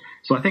board.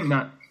 So I think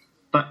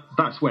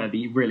that's where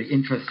the really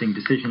interesting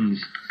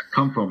decisions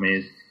come from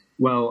is,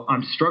 well,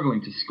 I'm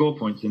struggling to score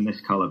points in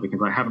this color because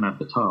I haven't had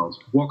the tiles.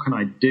 What can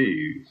I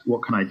do?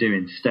 What can I do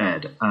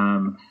instead?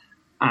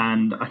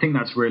 And I think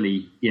that's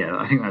really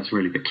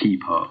the key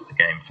part of the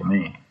game for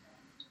me.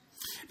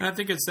 And I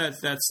think it's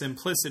that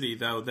simplicity,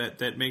 though,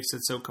 that makes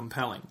it so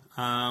compelling.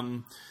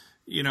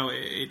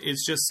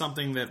 It's just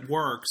something that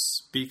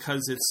works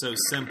because it's so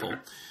simple.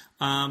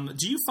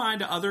 Do you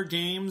find other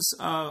games,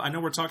 I know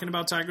we're talking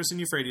about Tigris and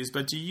Euphrates,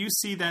 but do you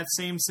see that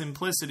same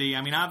simplicity?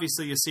 I mean,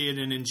 obviously you see it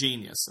in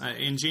Ingenious.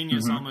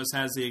 Ingenious almost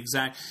has the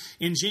exact...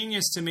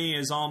 Ingenious to me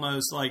is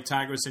almost like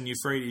Tigris and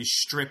Euphrates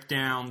stripped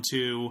down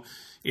to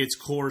its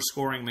core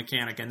scoring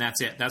mechanic, and that's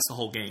it. That's the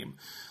whole game.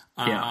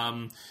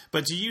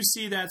 But do you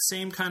see that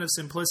same kind of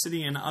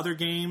simplicity in other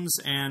games?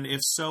 And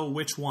if so,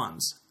 which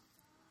ones?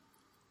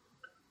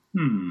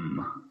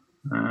 I'm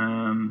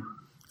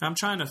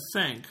trying to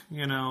think,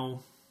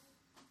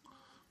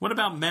 What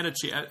about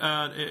Medici?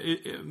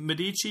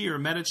 Medici or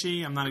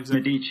Medici? I'm not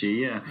exactly... Medici,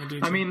 yeah.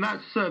 Medici. I mean,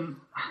 that's...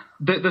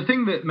 the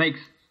thing that makes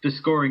the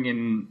scoring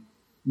in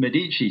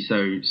Medici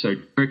so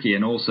tricky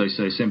and also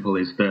so simple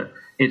is that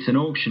it's an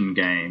auction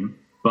game,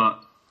 but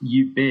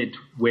you bid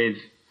with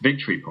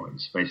victory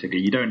points, basically.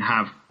 You don't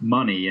have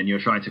money and you're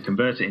trying to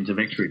convert it into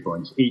victory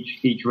points.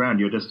 Each round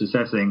you're just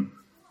assessing,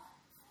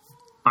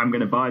 I'm going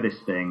to buy this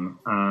thing,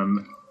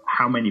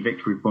 how many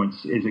victory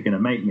points is it going to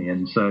make me?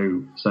 And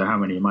so how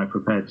many am I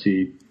prepared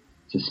to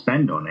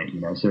spend on it?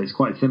 So it's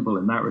quite simple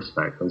in that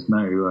respect. There's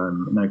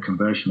no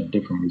conversion of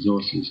different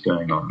resources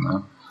going on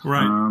there.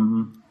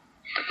 Right.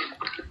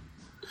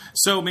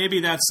 So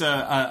maybe that's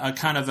a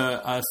kind of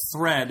a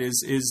thread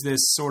is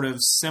this sort of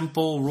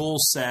simple rule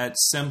set,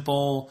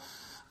 simple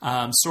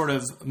sort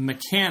of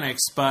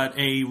mechanics, but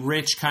a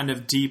rich kind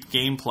of deep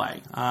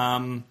gameplay.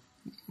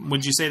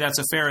 Would you say that's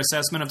a fair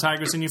assessment of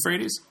Tigris and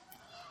Euphrates?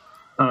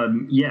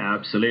 Yeah,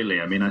 absolutely.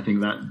 I mean, I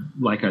think that,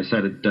 like I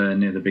said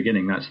near the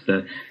beginning, that's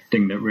the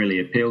thing that really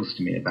appeals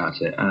to me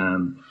about it.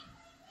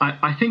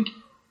 I think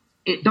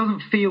it doesn't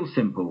feel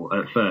simple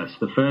at first.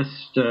 The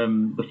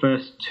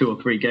first 2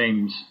 or 3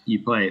 games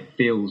you play, it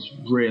feels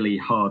really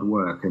hard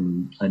work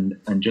and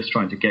just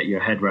trying to get your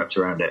head wrapped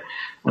around it.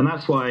 And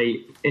that's why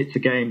it's a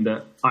game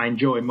that I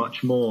enjoy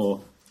much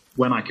more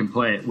when I can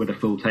play it with a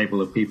full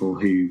table of people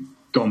who've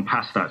gone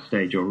past that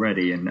stage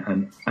already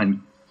and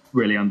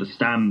really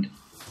understand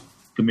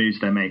the moves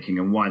they're making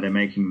and why they're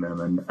making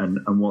them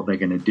and what they're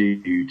going to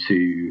do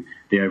to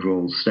the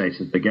overall state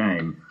of the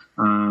game.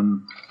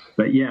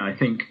 But yeah, I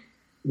think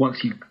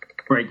once you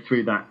break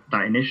through that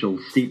initial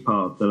steep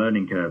part of the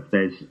learning curve,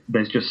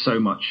 there's just so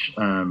much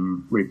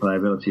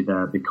replayability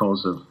there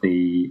because of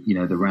the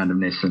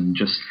randomness and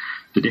just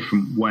the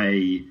different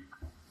way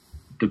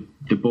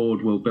the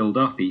board will build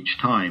up each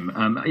time.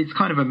 It's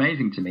kind of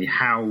amazing to me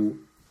how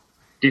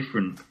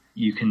different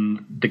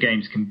the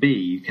games can be.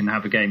 You can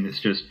have a game that's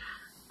just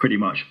pretty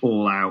much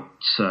all out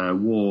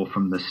war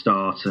from the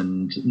start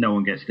and no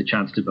one gets the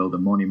chance to build a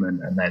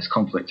monument and there's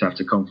conflict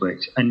after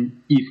conflict.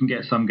 And you can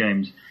get some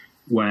games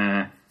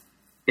where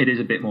it is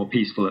a bit more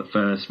peaceful at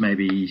first.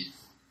 Maybe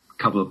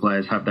a couple of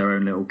players have their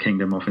own little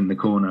kingdom off in the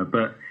corner,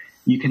 but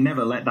you can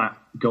never let that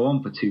go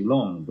on for too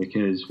long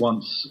because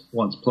once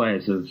a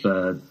player's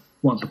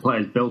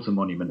built a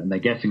monument and they're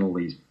getting all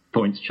these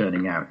points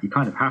churning out, you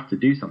kind of have to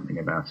do something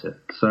about it.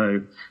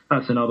 So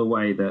that's another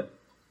way that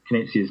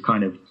Knizia has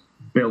kind of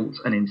built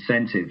an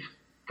incentive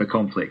for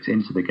conflict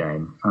into the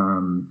game.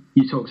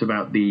 You talked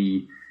about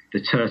the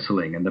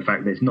turtling and the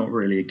fact that it's not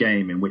really a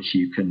game in which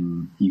you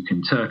can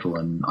turtle,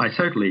 and I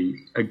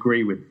totally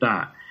agree with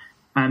that.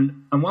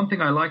 And one thing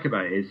I like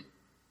about it is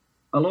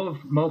a lot of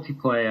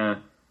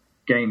multiplayer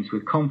games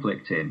with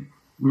conflict in,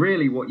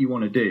 really what you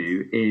want to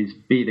do is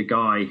be the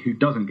guy who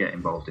doesn't get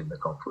involved in the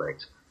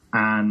conflict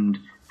and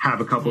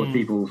have a couple of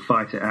people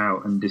fight it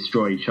out and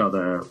destroy each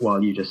other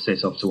while you just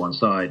sit off to one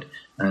side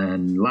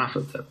and laugh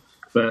at them.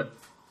 But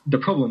the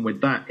problem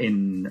with that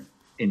in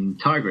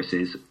Tigris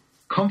is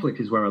conflict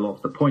is where a lot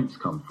of the points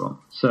come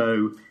from.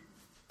 So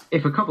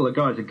if a couple of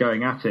guys are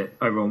going at it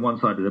over on one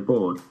side of the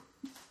board,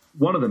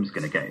 one of them's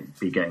going to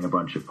be getting a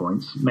bunch of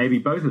points. Maybe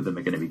both of them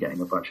are going to be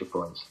getting a bunch of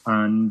points.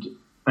 And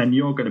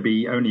you're going to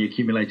be only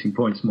accumulating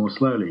points more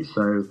slowly.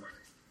 So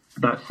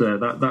that's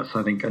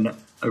I think,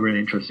 a really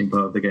interesting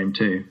part of the game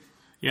too.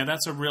 Yeah,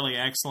 that's a really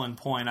excellent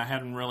point. I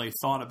hadn't really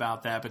thought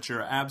about that, but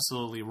you're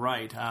absolutely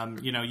right.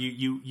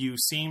 You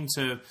seem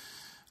to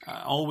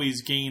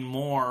always gain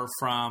more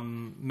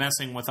from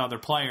messing with other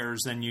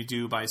players than you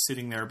do by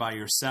sitting there by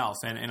yourself.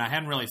 And I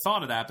hadn't really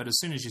thought of that, but as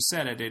soon as you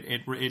said it,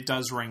 it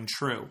does ring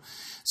true.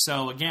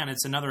 So again,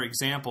 it's another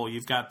example.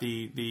 You've got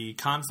the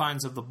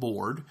confines of the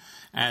board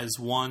as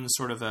one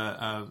sort of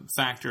a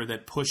factor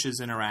that pushes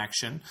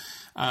interaction.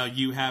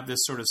 You have this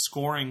sort of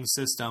scoring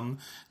system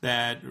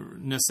that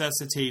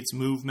necessitates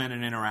movement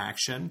and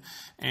interaction.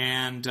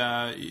 And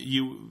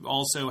you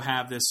also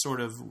have this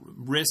sort of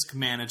risk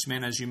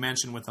management, as you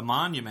mentioned, with the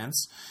monuments.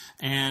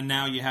 And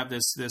now you have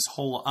this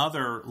whole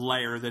other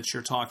layer that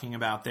you're talking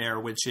about there,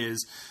 which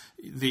is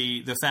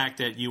the fact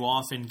that you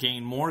often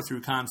gain more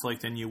through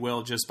conflict than you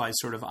will just by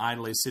sort of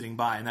idly sitting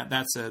by. And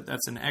that's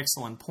an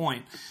excellent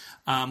point,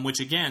 which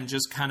again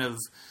just kind of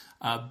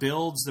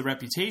builds the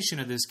reputation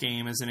of this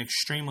game as an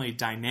extremely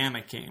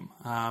dynamic game.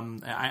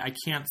 I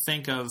can't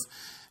think of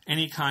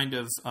any kind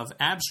of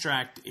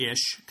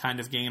abstract-ish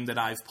kind of game that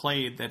I've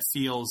played that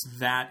feels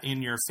that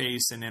in your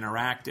face and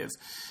interactive.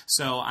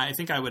 So I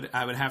think I would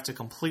have to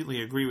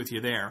completely agree with you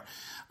there.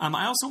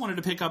 I also wanted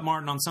to pick up,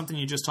 Martin, on something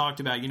you just talked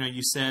about.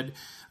 You said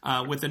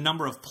with the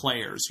number of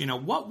players.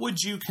 What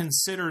would you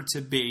consider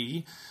to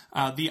be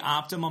the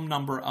optimum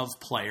number of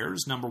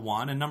players, number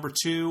one? And number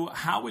two,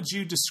 how would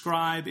you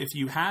describe, if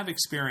you have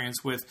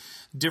experience with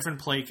different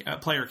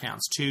player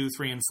counts, 2,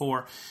 3, and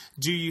 4,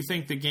 do you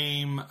think the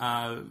game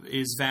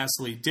is valuable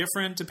vastly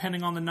different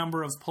depending on the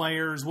number of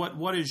players?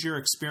 What has your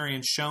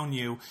experience shown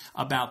you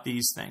about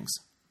these things?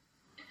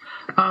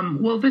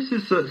 Well, this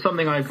is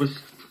something I was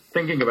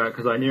thinking about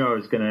because I knew I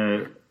was going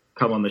to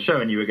come on the show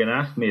and you were going to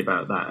ask me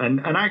about that.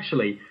 And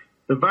actually,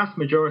 the vast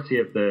majority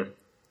of the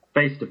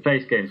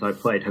face-to-face games I've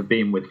played have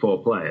been with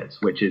 4 players,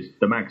 which is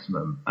the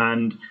maximum.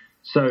 And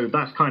so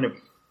that's kind of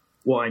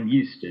what I'm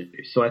used to.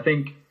 So I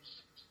think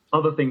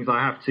other things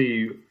I have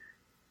to,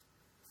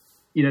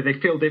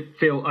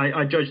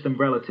 I judge them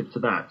relative to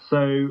that.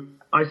 So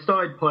I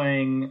started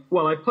playing,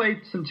 I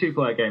played some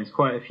 2-player games,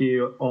 quite a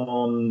few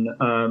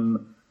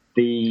on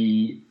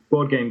the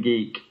Board Game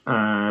Geek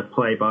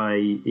play by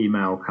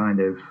email kind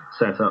of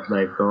setup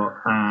they've got,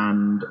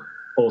 and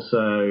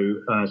also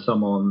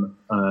some on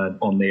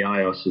the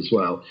iOS as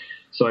well.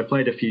 So I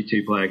played a few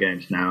 2-player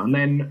games now, and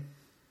then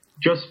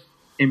just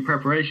in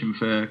preparation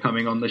for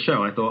coming on the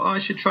show, I thought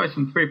I should try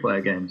some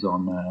 3-player games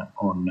on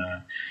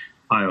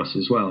iOS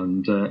as well,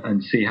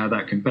 and see how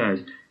that compares.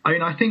 I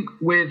mean, I think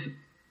with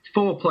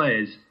 4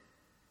 players,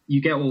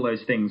 you get all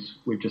those things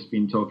we've just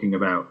been talking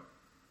about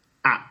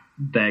at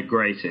their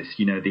greatest.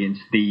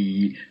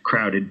 The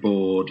crowded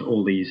board,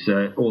 all these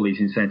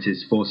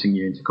incentives forcing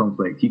you into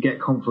conflict. You get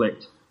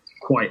conflict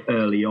quite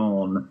early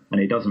on,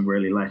 and it doesn't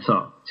really let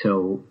up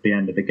till the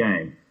end of the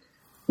game.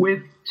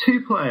 With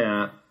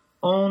 2-player,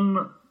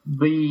 on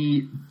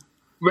the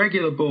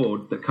regular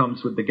board that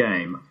comes with the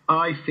game,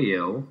 I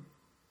feel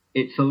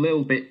it's a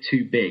little bit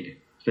too big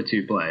for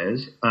 2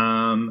 players.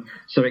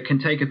 So it can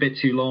take a bit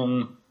too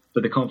long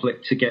for the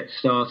conflict to get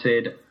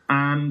started,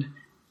 and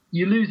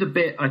you lose a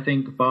bit, I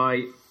think,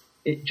 by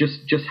it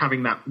just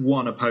having that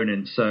one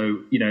opponent.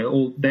 So,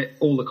 all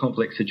the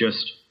conflicts are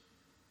just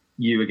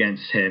you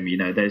against him.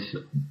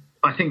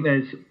 I think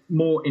there's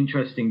more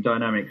interesting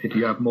dynamics if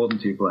you have more than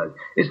 2 players.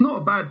 It's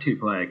not a bad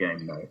 2-player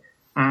game, though.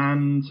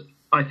 And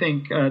I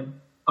think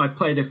I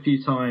played a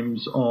few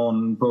times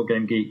on Board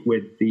Game Geek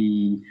with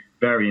the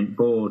variant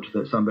board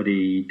that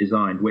somebody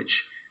designed, which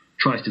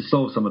tries to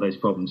solve some of those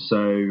problems. So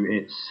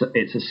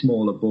it's a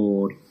smaller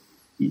board.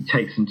 You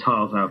take some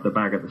tiles out of the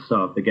bag at the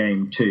start of the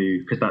game too,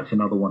 because that's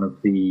another one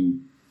of the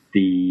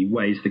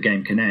ways the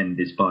game can end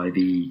is by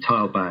the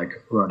tile bag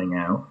running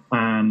out.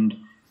 And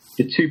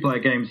the 2-player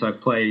games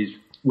I've played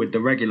with the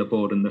regular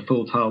board and the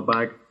full tile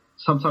bag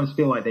sometimes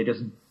feel like they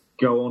just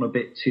go on a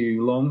bit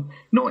too long.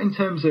 Not in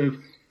terms of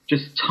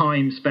just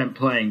time spent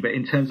playing, but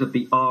in terms of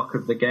the arc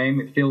of the game.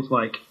 It feels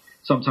like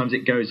sometimes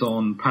it goes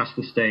on past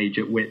the stage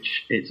at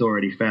which it's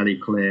already fairly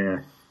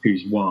clear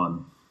who's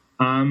won.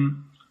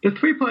 The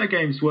 3-player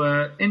games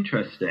were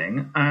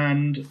interesting,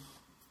 and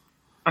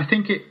I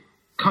think it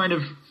kind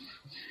of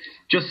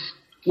just,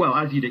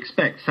 as you'd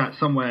expect, sat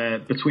somewhere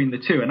between the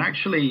two. And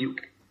actually,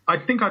 I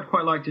think I'd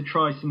quite like to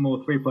try some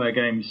more 3-player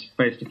games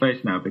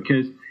face-to-face now,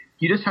 because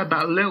you just had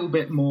that little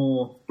bit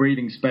more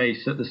breathing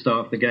space at the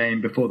start of the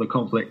game before the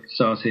conflict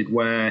started,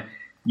 where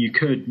you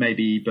could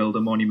maybe build a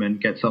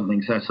monument, get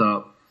something set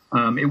up.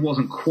 It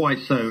wasn't quite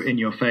so in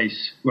your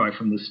face right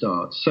from the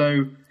start.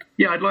 So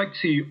yeah, I'd like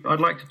to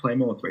play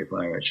more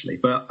 3-player actually,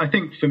 but I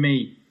think for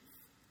me,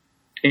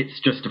 it's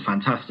just a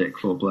fantastic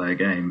 4-player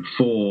game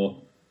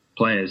for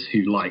players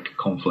who like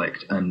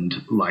conflict and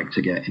like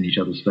to get in each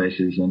other's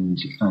faces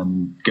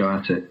and go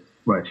at it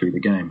right through the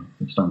game.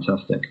 It's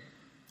fantastic.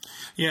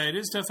 Yeah, it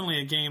is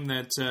definitely a game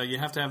that you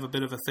have to have a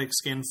bit of a thick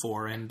skin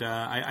for, and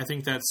I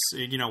think that's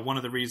one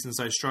of the reasons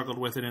I struggled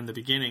with it in the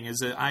beginning is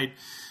that I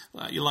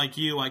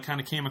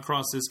kind of came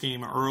across this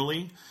game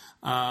early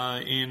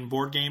in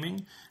board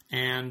gaming,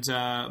 and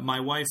my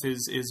wife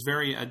is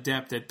very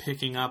adept at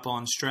picking up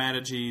on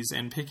strategies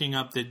and picking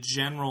up the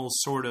general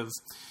sort of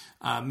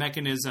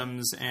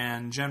mechanisms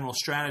and general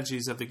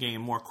strategies of the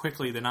game more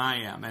quickly than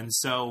I am, and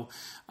so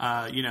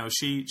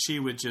she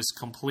would just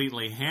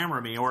completely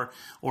hammer me, or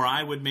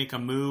I would make a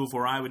move,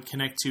 or I would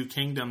connect 2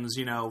 kingdoms,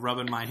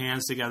 rubbing my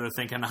hands together,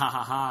 thinking, ha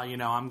ha ha,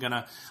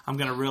 I'm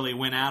gonna really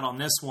win out on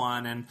this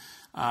one, and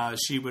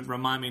she would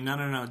remind me,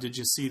 no, did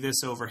you see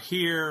this over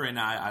here? And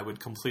I would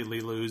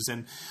completely lose,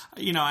 and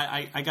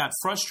I got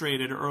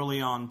frustrated early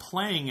on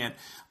playing it,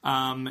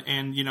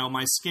 and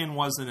my skin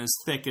wasn't as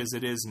thick as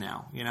it is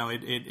now.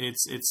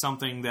 It's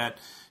something that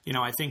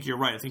I think you're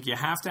right. I think you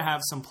have to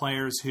have some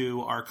players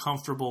who are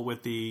comfortable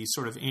with the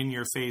sort of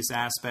in-your-face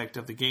aspect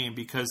of the game,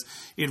 because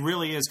it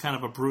really is kind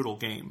of a brutal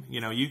game.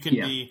 You can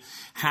be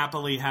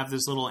happily have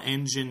this little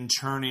engine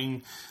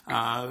churning,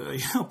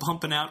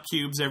 pumping out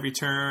cubes every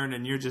turn,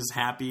 and you're just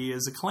happy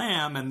as a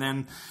clam, and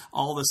then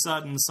all of a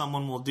sudden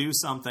someone will do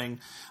something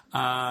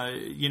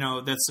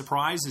that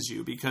surprises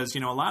you, because a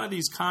lot of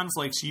these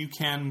conflicts you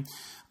can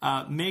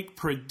make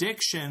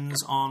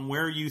predictions on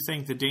where you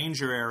think the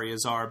danger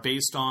areas are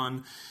based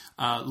on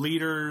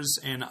leaders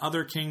in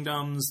other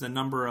kingdoms, the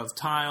number of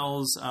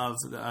tiles of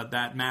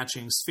that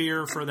matching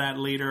sphere for that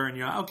leader, and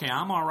you're like, okay,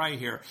 I'm all right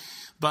here.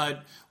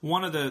 But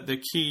one of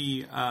the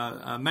key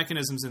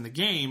mechanisms in the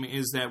game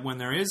is that when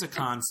there is a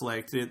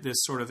conflict, this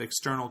sort of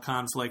external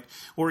conflict,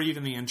 or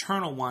even the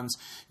internal ones,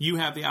 you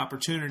have the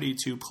opportunity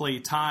to play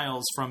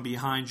tiles from from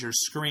behind your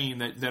screen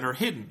that are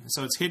hidden.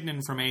 So it's hidden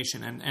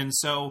information. And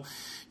so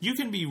you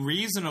can be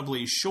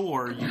reasonably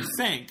sure, you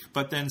think,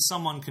 but then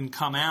someone can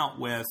come out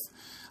with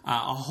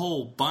a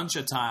whole bunch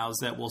of tiles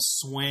that will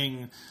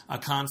swing a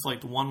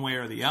conflict one way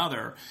or the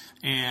other,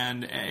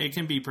 and it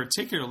can be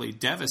particularly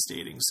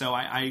devastating. So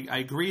I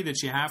agree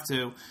that you have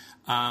to,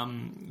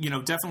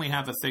 definitely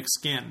have a thick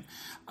skin.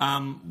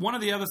 One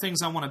of the other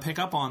things I want to pick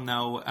up on,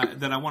 though,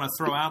 that I want to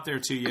throw out there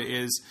to you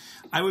is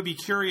I would be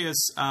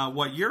curious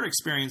what your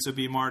experience would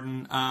be,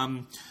 Martin.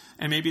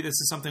 And maybe this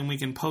is something we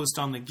can post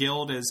on the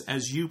Guild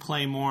as you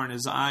play more and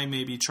as I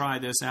maybe try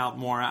this out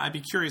more. I'd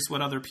be curious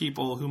what other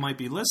people who might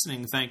be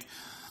listening think.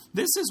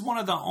 This is one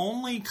of the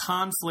only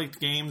conflict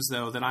games,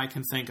 though, that I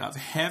can think of.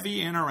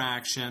 Heavy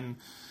interaction,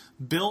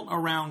 built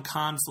around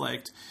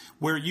conflict,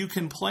 where you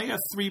can play a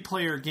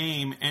 3-player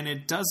game and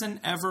it doesn't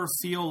ever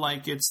feel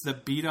like it's the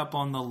beat up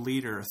on the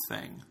leader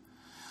thing.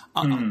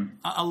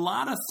 A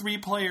lot of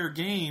 3-player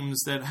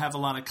games that have a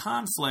lot of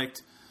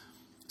conflict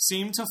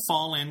seem to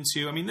fall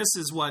into, I mean, this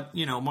is what,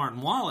 Martin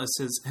Wallace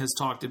has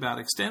talked about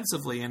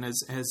extensively and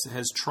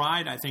has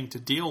tried, I think, to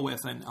deal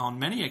with on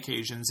many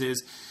occasions,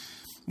 is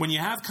when you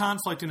have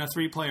conflict in a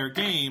 3-player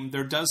game,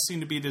 there does seem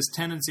to be this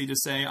tendency to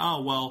say,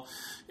 oh, well,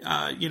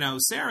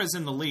 Sarah's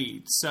in the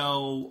lead,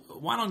 so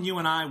why don't you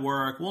and I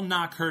work? We'll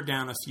knock her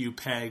down a few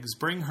pegs,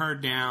 bring her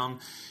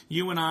down.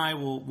 You and I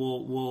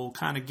will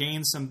kind of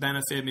gain some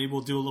benefit. Maybe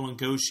we'll do a little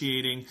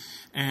negotiating,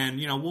 and,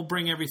 we'll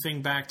bring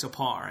everything back to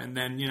par. And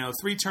then,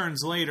 3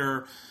 turns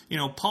later,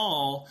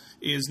 Paul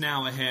is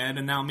now ahead,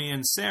 and now me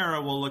and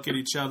Sarah will look at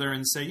each other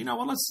and say,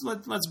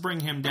 let's bring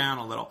him down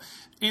a little.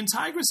 In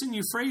Tigris and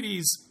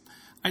Euphrates,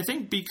 I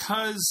think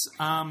because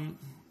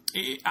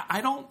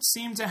I don't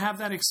seem to have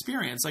that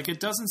experience. Like, it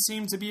doesn't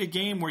seem to be a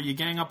game where you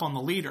gang up on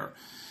the leader.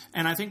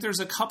 And I think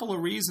there's a couple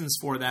of reasons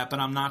for that, but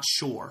I'm not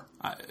sure.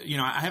 I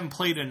haven't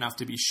played it enough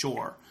to be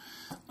sure.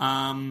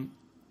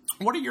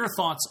 What are your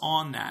thoughts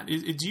on that?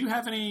 Do you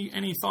have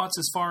any thoughts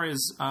as far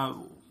as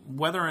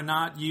whether or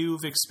not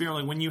you've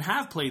experienced, when you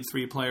have played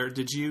 3-player,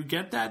 did you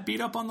get that beat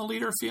up on the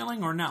leader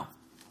feeling or no?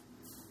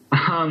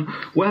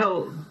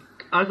 Well,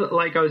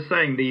 like I was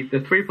saying, the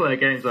 3-player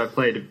games I've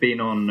played have been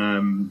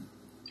on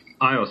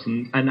iOS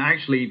and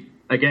actually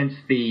against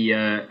the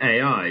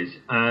AIs,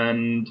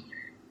 and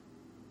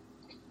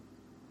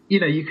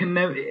you can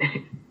never.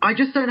 I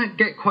just don't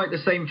get quite the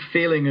same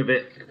feeling of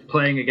it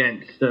playing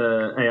against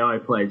AI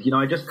players.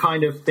 I just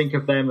kind of think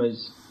of them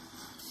as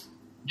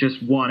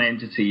just one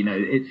entity.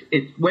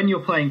 It's when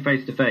you're playing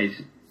face to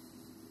face.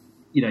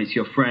 It's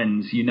your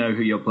friends. You know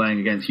who you're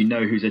playing against. You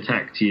know who's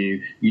attacked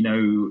you. You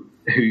know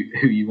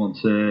who you want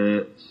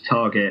to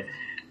target.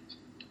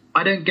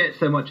 I don't get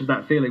so much of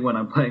that feeling when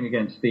I'm playing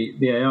against the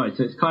AI,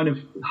 so it's kind of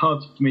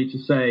hard for me to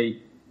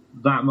say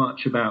that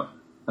much about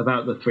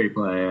the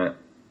 3-player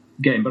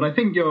game. But I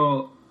think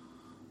you're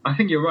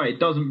right. It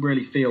doesn't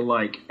really feel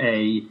like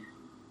a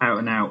out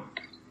and out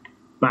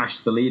bash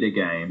the leader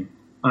game.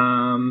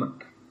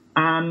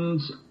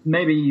 And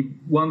maybe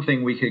one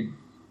thing we could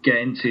get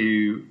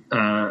into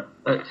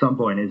at some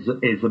point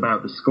is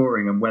about the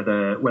scoring and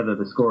whether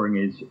the scoring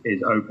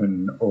is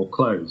open or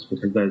closed,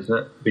 because there's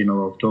been a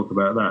lot of talk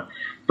about that.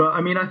 But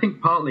I mean, I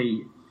think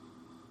partly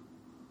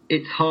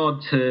it's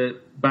hard to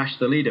bash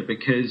the leader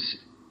because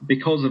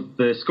of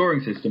the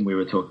scoring system we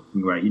were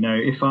talking about.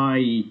 If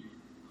I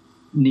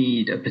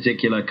need a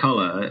particular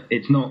color,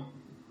 it's not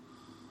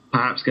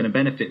perhaps going to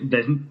benefit.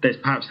 There's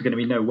perhaps going to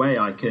be no way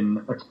I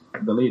can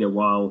attack the leader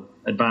while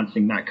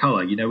advancing that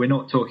color. We're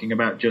not talking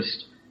about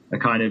just a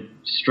kind of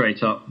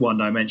straight up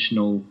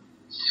one-dimensional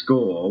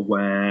score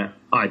where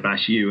I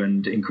bash you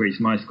and increase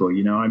my score.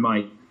 I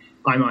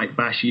might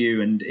bash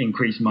you and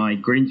increase my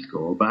green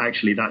score, but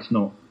actually that's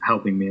not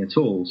helping me at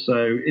all.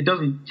 So it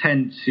doesn't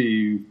tend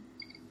to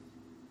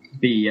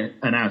be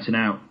an out and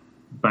out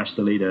bash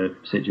the leader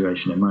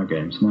situation in my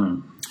games.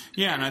 No.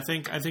 Yeah, and I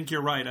think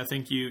you're right. I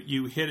think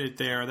you hit it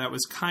there. That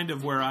was kind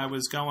of where I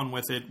was going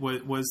with it,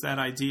 was that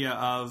idea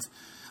of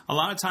a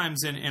lot of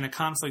times in a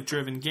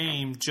conflict-driven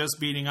game, just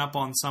beating up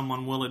on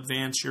someone will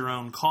advance your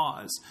own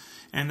cause.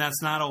 And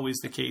that's not always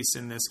the case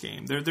in this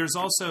game. There's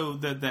also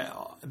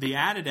the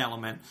added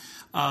element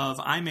of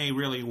I may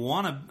really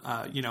want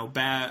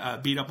to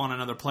beat up on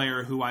another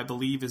player who I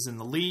believe is in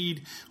the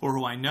lead or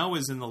who I know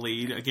is in the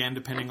lead, again,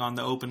 depending on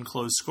the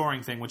open-closed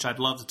scoring thing, which I'd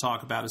love to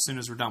talk about as soon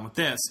as we're done with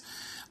this.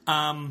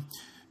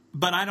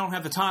 But I don't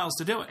have the tiles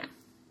to do it.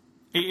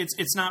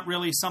 It's not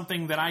really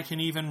something that I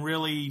can even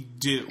really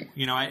do.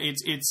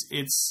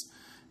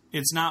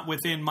 It's not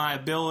within my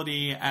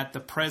ability at the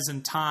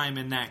present time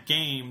in that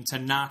game to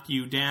knock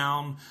you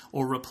down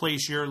or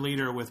replace your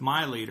leader with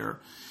my leader.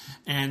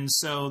 And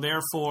so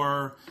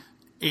therefore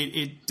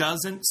it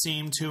doesn't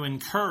seem to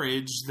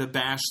encourage the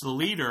bash the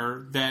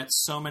leader that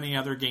so many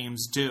other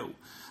games do.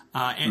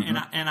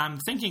 And I'm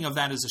thinking of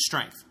that as a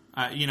strength.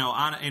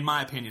 In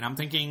my opinion, I'm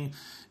thinking,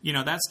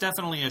 that's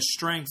definitely a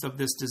strength of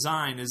this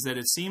design, is that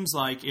it seems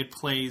like it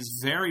plays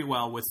very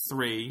well with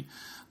 3.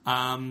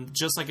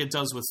 just like it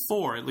does with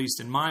 4, at least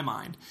in my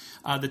mind.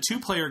 The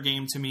 2-player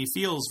game to me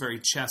feels very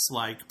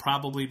chess-like,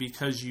 probably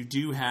because you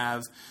do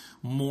have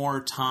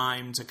more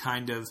time to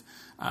kind of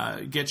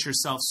get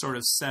yourself sort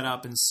of set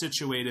up and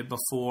situated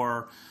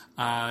before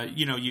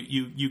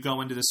you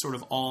go into this sort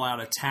of all-out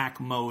attack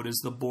mode as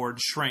the board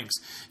shrinks.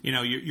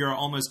 You're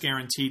almost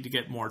guaranteed to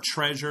get more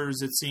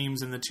treasures, it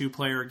seems, in the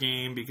 2-player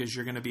game because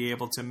you're going to be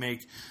able to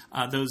make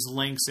those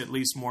links at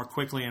least more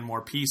quickly and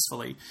more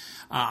peacefully.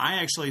 I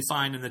actually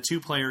find in the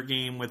 2-player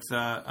game with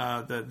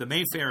the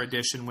Mayfair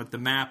edition with the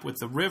map with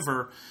the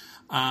river,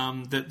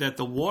 that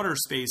the water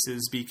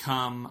spaces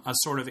become a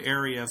sort of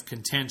area of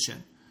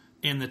contention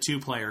in the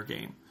 2-player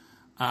game.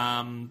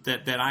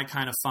 That I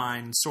kind of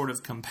find sort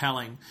of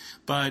compelling.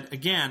 But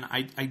again,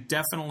 I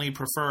definitely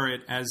prefer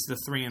it as the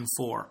 3 and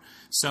 4.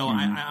 So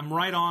I'm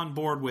right on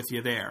board with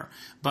you there.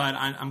 But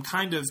I'm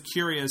kind of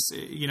curious,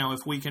 if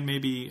we can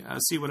maybe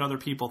see what other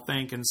people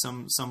think in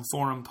some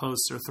forum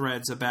posts or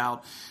threads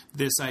about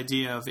this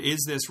idea of,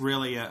 is this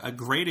really a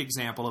great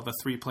example of a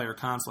 3-player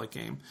conflict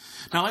game?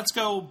 Now let's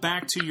go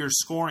back to your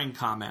scoring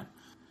comment.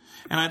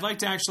 And I'd like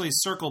to actually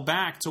circle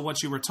back to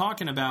what you were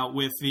talking about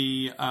with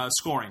the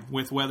scoring,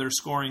 with whether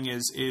scoring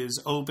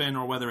is open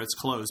or whether it's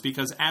closed.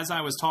 Because as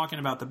I was talking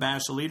about the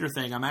Bash the Leader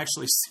thing, I'm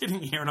actually sitting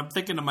here and I'm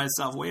thinking to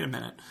myself, wait a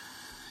minute,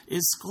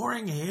 is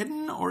scoring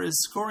hidden or is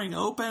scoring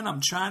open?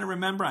 I'm trying to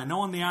remember. I know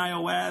on the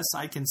iOS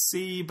I can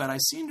see, but I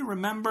seem to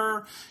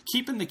remember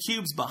keeping the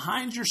cubes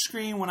behind your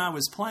screen when I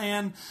was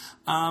playing.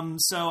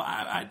 So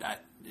I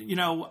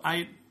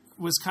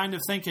was kind of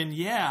thinking,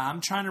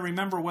 I'm trying to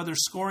remember whether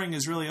scoring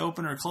is really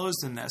open or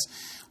closed in this.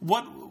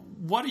 What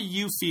do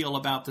you feel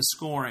about the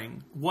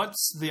scoring?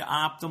 What's the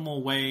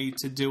optimal way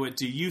to do it,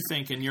 do you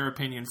think, in your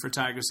opinion, for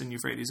Tigris and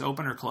Euphrates,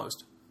 open or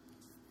closed?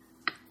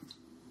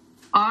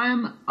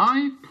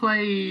 I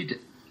played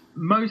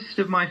most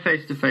of my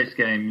face-to-face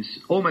games,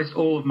 almost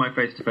all of my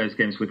face-to-face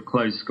games with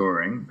closed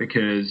scoring,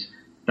 because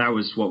that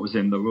was what was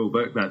in the rule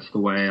book. That's the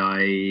way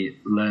I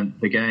learnt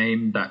the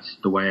game. That's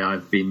the way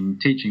I've been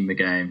teaching the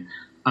game.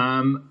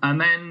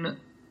 And then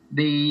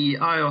the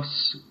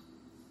iOS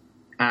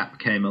app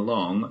came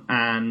along,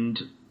 and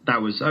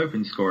that was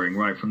open scoring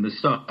right from the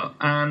start.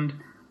 And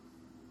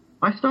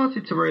I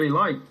started to really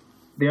like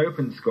the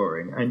open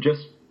scoring and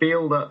just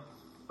feel that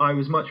I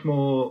was much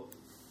more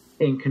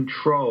in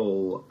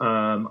control.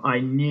 I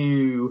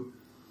knew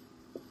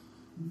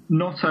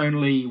not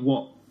only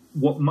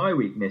what my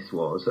weakness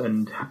was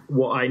and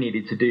what I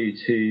needed to do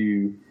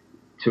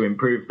to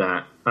improve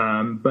that,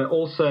 but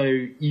also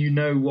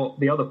what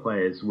the other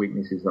players'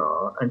 weaknesses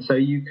are, and so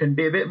you can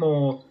be a bit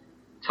more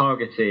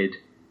targeted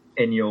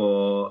in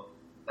your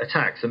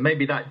attacks, and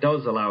maybe that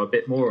does allow a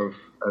bit more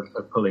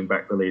of pulling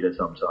back the leader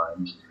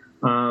sometimes.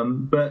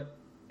 But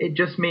it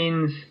just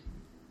means,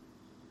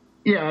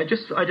 I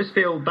just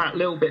feel that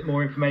little bit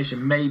more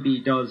information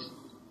maybe does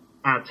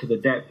add to the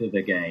depth of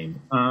the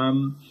game.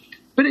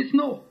 But it's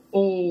not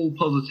all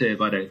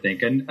positive, I don't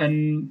think,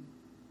 and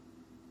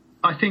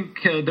I think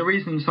the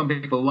reason some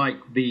people like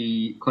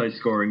the close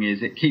scoring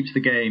is it keeps the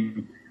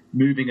game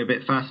moving a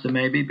bit faster,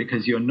 maybe,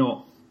 because you're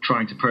not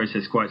trying to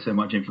process quite so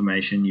much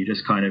information. You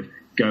just kind of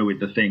go with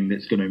the thing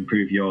that's going to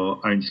improve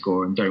your own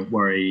score and don't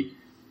worry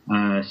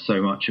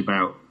so much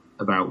about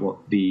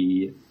what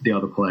the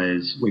other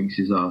players'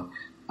 weaknesses are.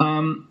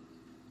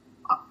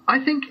 I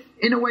think,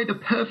 in a way, the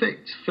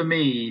perfect for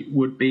me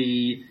would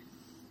be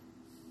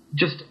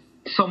just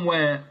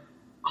somewhere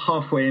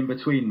halfway in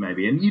between,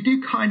 maybe. And you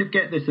do kind of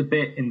get this a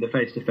bit in the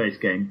face-to-face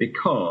game,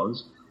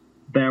 because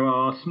there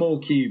are small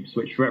cubes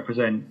which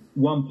represent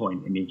 1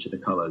 point in each of the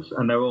colours,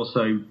 and there are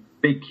also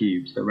big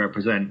cubes that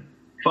represent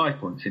 5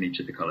 points in each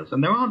of the colours.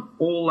 And there aren't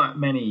all that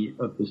many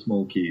of the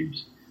small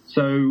cubes.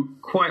 So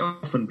quite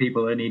often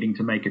people are needing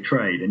to make a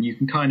trade, and you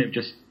can kind of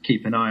just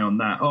keep an eye on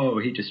that. Oh,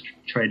 he just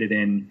traded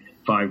in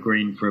 5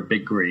 green for a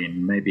big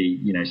green.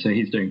 Maybe, so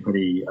he's doing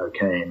pretty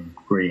okay in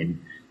green.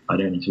 I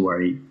don't need to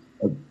worry.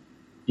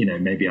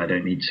 Maybe I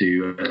don't need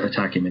to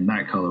attack him in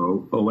that colour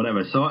or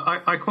whatever. So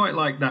I quite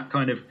like that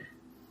kind of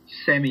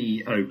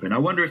semi-open. I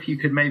wonder if you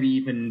could maybe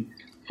even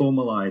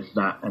formalise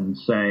that and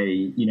say,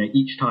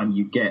 each time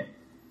you get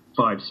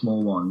 5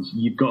 small ones,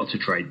 you've got to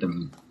trade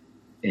them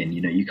in.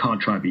 You can't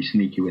try and be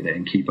sneaky with it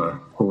and keep a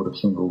horde of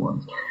single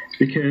ones.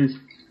 Because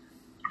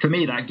for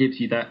me, that gives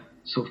you that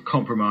sort of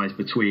compromise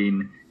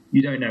between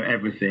you don't know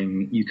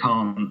everything, you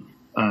can't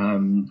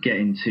get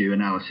into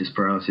analysis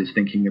paralysis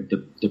thinking of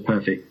the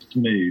perfect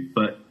move,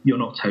 but you're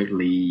not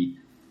totally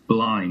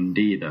blind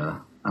either.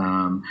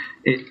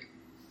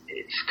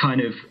 It's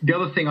kind of the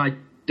other thing I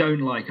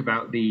don't like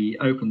about the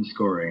open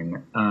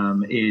scoring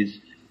is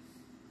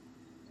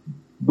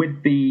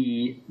with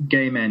the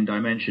game end I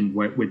mentioned,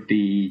 with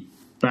the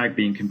bag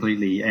being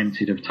completely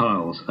emptied of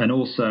tiles, and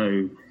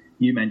also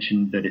you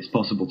mentioned that it's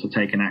possible to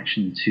take an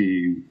action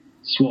to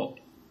swap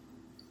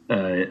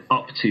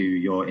up to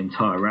your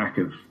entire rack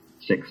of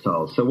 6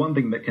 tiles. So one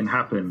thing that can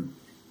happen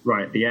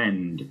right at the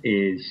end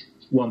is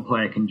one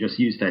player can just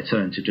use their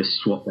turn to just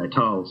swap their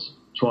tiles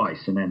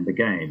twice and end the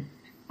game.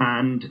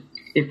 And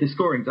if the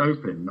scoring's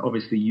open,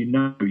 obviously you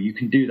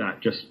can do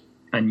that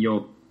and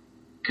you're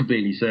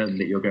completely certain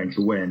that you're going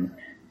to win.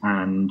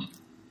 And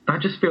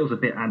that just feels a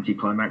bit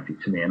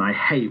anticlimactic to me. And I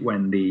hate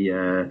when the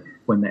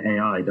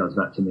AI does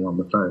that to me on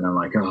the phone. I'm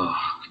like, oh,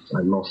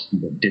 I lost,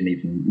 but didn't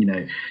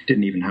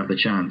even have the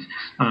chance.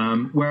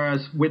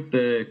 Whereas with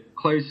the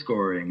close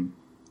scoring,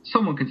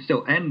 someone can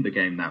still end the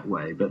game that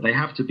way, but they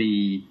have to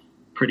be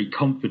pretty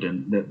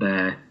confident that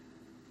they're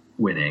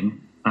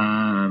winning.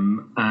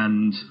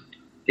 And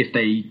if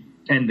they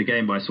end the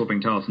game by swapping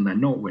tiles and they're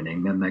not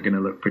winning, then they're going to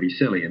look pretty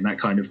silly. And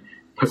that kind of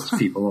puts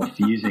people off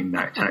using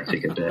that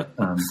tactic a bit,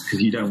 because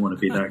you don't want to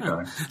be that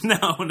guy.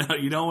 No,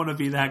 you don't want to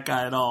be that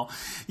guy at all.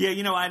 Yeah,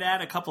 I'd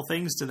add a couple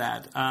things to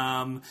that.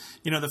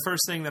 The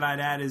first thing that I'd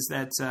add is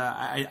that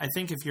I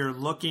think if you're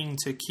looking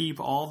to keep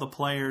all the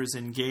players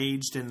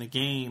engaged in the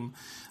game,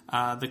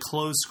 the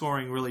close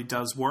scoring really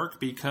does work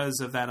because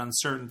of that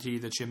uncertainty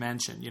that you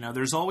mentioned.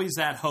 There's always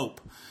that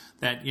hope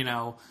that,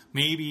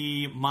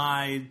 maybe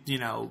my,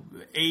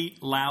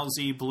 8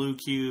 lousy blue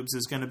cubes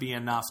is going to be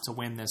enough to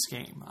win this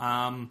game.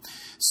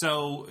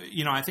 So,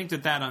 I think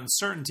that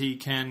uncertainty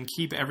can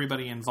keep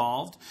everybody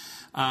involved.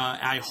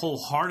 I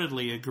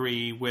wholeheartedly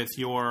agree with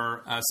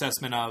your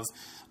assessment of,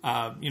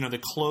 the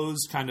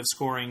closed kind of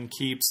scoring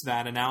keeps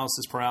that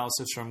analysis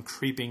paralysis from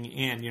creeping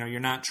in.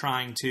 You're not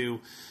trying to,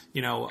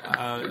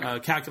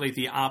 calculate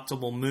the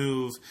optimal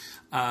move,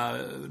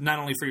 not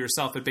only for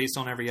yourself, but based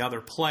on every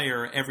other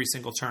player every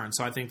single turn.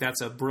 So I think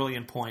that's a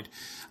brilliant point.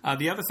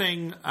 The other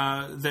thing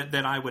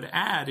that I would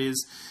add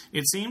is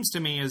it seems to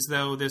me as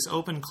though this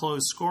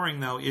open-closed scoring,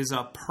 though, is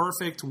a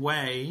perfect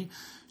way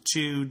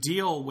to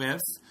deal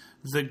with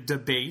the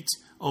debate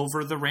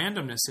over the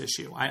randomness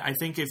issue. I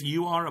think if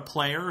you are a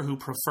player who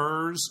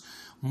prefers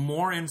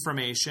more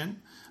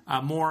information,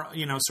 more,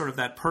 sort of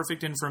that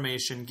perfect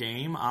information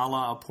game, a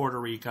la Puerto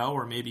Rico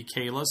or maybe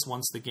Kalis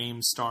once the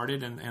game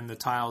started and the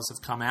tiles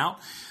have come out,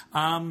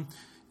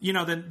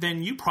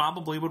 then you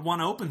probably would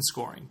want open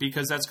scoring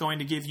because that's going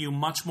to give you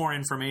much more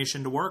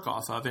information to work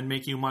off of and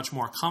make you much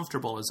more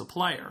comfortable as a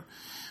player.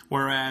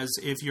 Whereas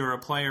if you're a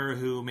player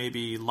who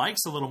maybe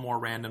likes a little more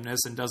randomness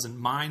and doesn't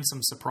mind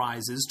some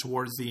surprises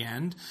towards the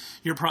end,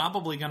 you're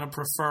probably going to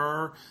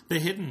prefer the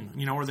hidden,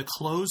 or the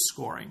closed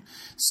scoring.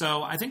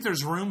 So I think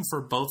there's room for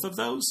both of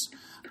those.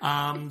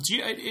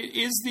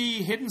 Is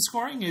the hidden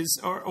scoring is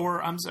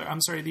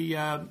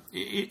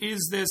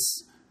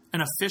this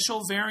an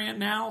official variant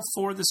now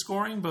for the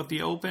scoring, both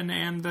the open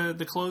and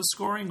the closed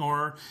scoring,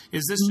 or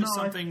is this just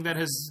something that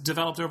has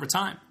developed over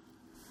time?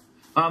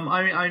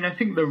 I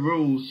think the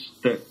rules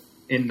that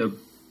in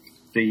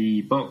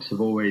the box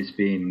have always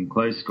been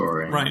close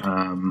scoring. Right.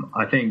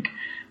 I think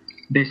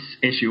this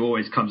issue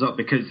always comes up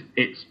because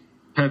it's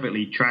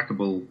perfectly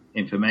trackable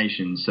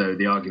information. So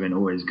the argument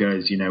always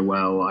goes,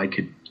 well, I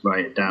could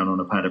write it down on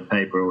a pad of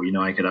paper, or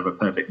I could have a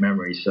perfect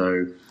memory,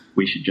 so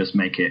we should just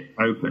make it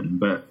open.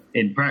 But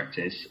in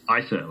practice,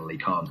 I certainly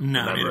can't.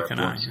 No, neither can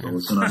I.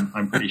 Scores, and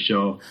I'm pretty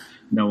sure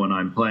no one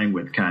I'm playing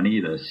with can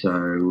either.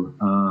 So.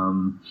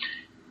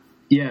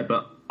 Yeah,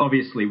 but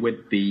obviously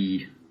with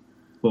the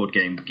Board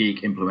Game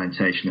Geek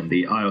implementation and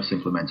the iOS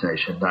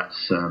implementation,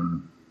 that's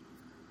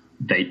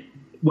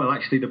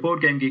actually the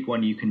Board Game Geek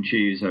one you can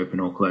choose open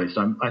or closed.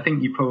 I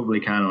think you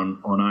probably can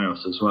on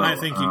iOS as well. I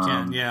think you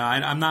can. Yeah,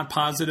 I'm not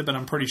positive, but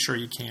I'm pretty sure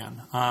you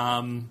can.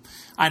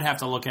 I'd have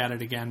to look at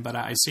it again, but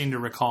I seem to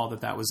recall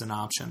that was an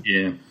option.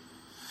 Yeah.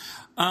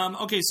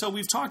 Okay, so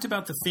we've talked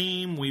about the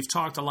theme. We've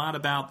talked a lot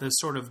about the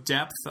sort of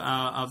depth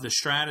of the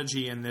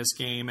strategy in this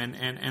game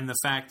and the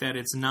fact that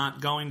it's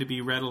not going to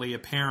be readily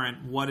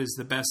apparent what is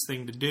the best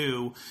thing to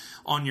do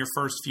on your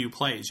first few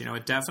plays.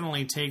 It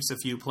definitely takes a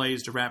few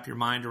plays to wrap your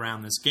mind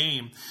around this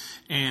game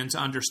and to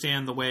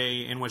understand the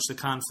way in which the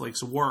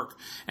conflicts work.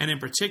 And in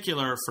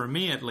particular, for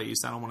me at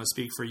least, I don't want to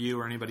speak for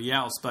you or anybody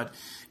else, but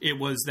it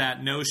was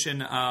that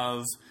notion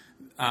of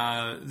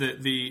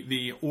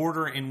the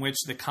order in which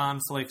the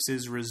conflicts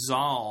is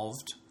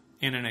resolved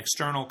in an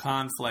external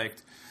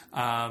conflict,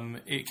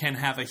 it can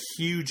have a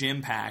huge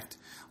impact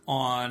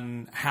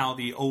on how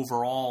the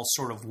overall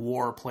sort of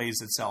war plays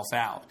itself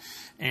out.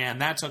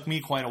 And that took me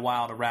quite a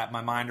while to wrap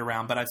my mind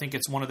around, but I think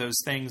it's one of those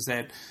things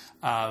that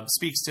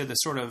speaks to the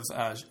sort of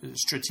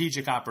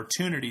strategic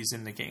opportunities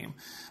in the game.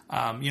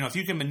 If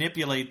you can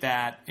manipulate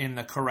that in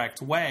the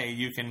correct way,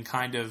 you can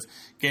kind of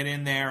get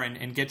in there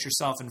and get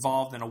yourself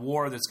involved in a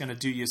war that's going to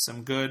do you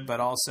some good, but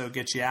also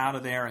get you out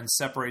of there and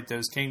separate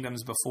those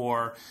kingdoms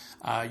before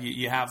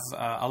you have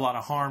a lot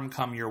of harm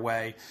come your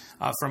way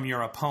from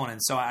your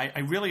opponent. So I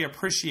really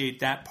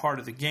appreciate that part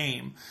of the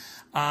game.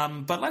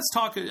 But let's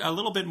talk a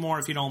little bit more,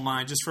 if you don't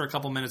mind, just for a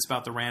couple minutes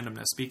about the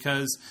randomness,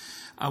 because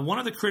one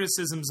of the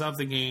criticisms of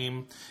the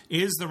game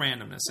is the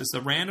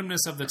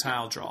randomness of the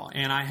tile draw.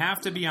 And I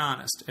have to be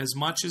honest, as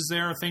much as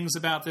there are things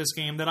about this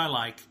game that I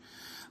like,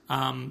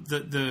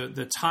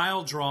 the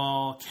tile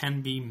draw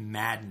can be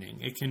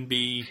maddening. It can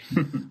be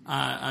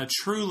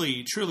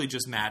truly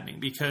just maddening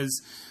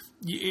because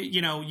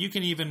you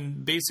can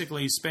even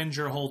basically spend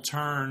your whole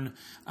turn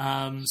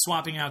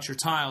swapping out your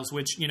tiles,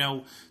 which,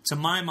 to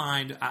my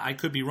mind, I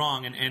could be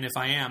wrong, and if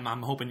I am,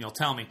 I'm hoping you'll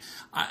tell me.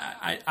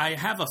 I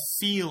have a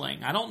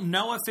feeling. I don't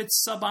know if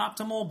it's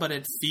suboptimal, but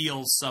it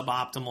feels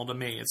suboptimal to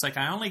me. It's like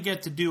I only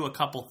get to do a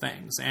couple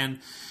things, and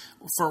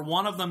for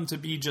one of them to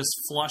be just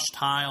flush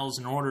tiles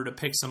in order to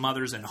pick some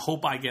others and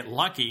hope I get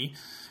lucky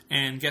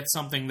and get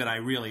something that I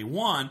really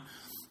want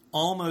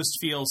almost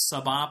feels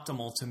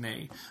suboptimal to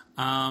me.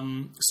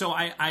 So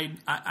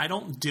I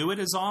don't do it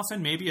as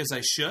often, maybe as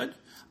I should.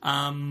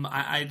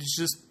 I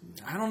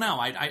don't know.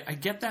 I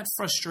get that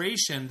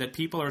frustration that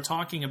people are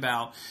talking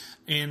about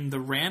in the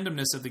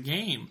randomness of the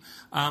game.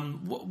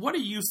 What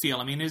do you feel?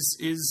 I mean,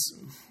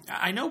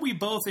 I know we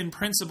both in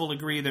principle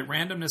agree that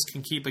randomness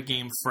can keep a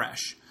game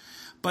fresh.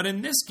 But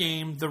in this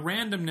game, the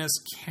randomness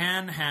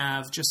can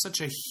have just such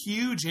a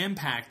huge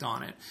impact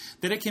on it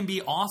that it can be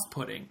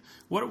off-putting.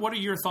 What are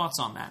your thoughts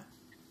on that?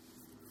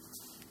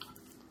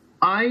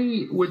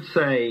 I would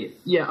say,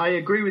 I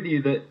agree with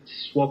you that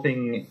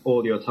swapping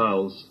all your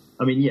tiles,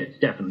 it's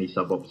definitely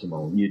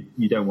suboptimal.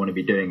 You don't want to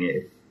be doing it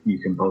if you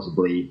can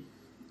possibly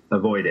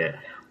avoid it.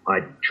 I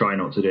try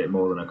not to do it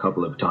more than a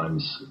couple of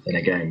times in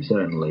a game,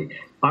 certainly.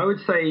 I would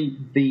say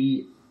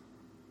the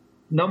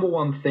number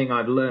one thing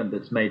I've learned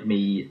that's made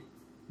me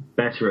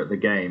better at the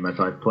game as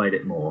I've played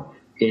it more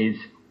is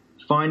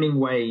finding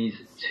ways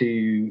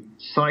to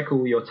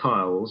cycle your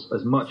tiles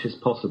as much as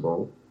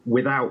possible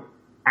without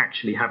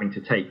actually having to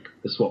take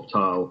the swap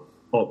tile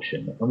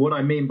option. And what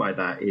I mean by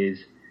that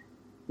is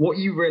what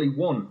you really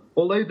want.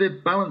 Although the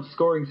balanced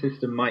scoring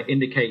system might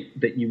indicate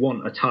that you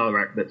want a tile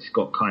rack that's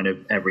got kind of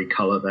every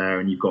color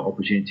there and you've got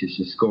opportunities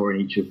to score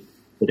in each of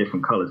the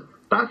different colors,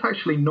 that's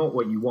actually not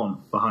what you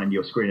want behind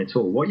your screen at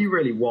all. What you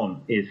really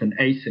want is an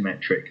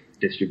asymmetric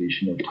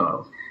distribution of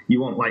tiles.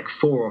 You want like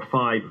 4 or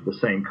 5 of the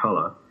same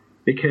color,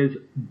 because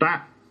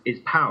that is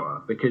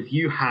power, because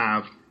you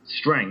have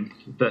strength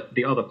that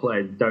the other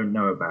players don't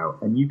know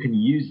about, and you can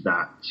use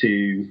that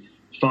to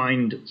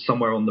find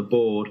somewhere on the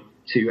board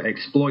to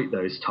exploit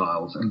those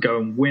tiles and go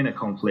and win a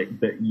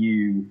conflict that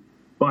you,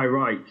 by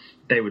rights,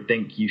 they would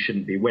think you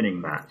shouldn't be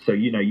winning that. So,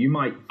 you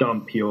might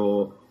dump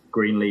your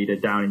green leader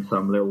down in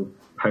some little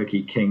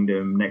pokey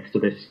kingdom next to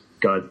this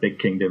guy's big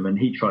kingdom, and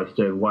he tries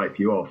to wipe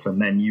you off,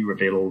 and then you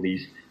reveal all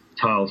these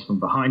tiles from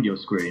behind your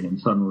screen, and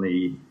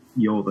suddenly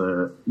you're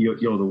the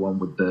one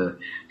with the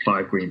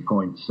 5 green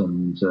points,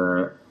 and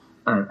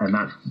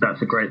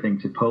that's a great thing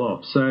to pull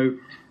off. So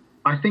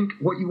I think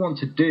what you want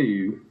to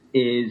do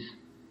is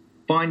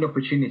find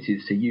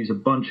opportunities to use a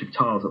bunch of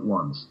tiles at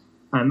once,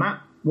 and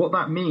what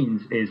that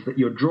means is that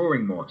you're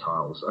drawing more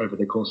tiles over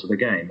the course of the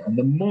game, and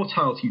the more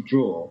tiles you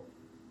draw,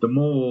 the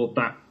more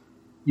that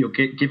you're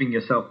giving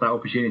yourself that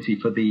opportunity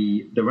for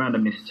the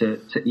randomness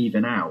to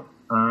even out.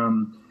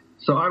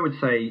 So I would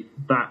say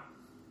that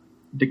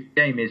the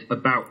game is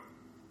about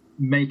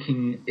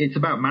managing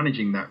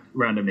that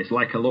randomness,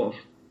 like a lot of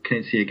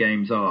Knizia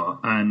games are,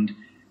 and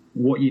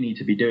what you need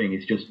to be doing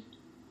is just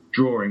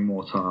drawing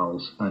more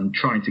tiles and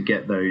trying to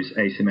get those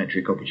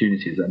asymmetric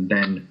opportunities and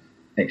then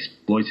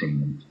exploiting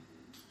them.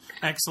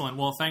 Excellent.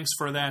 Well, thanks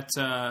for that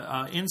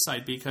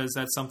insight, because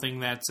that's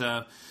something that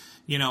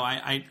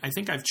I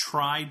think I've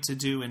tried to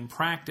do in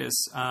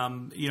practice,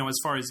 as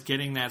far as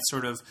getting that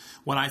sort of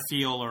what I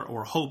feel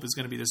or hope is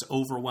going to be this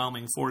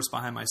overwhelming force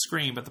behind my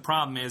screen. But the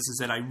problem is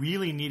that I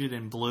really need it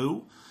in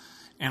blue,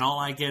 and all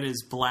I get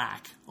is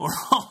black, or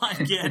all I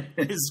get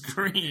is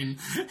green.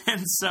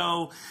 And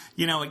so,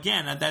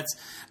 again,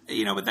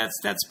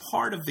 that's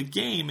part of the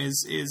game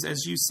is,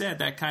 as you said,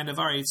 that kind of,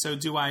 all right, so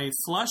do I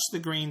flush the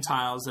green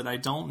tiles that I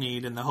don't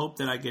need in the hope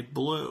that I get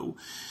blue?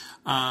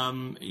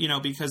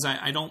 Because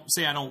I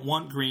don't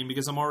want green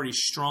because I'm already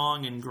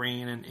strong in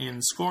green and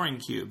in scoring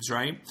cubes,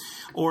 right?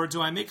 Or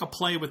do I make a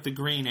play with the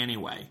green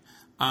anyway?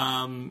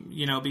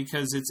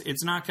 Because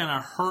it's not going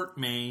to hurt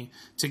me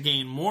to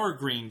gain more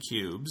green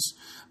cubes,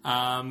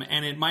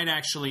 and it might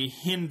actually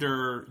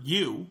hinder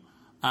you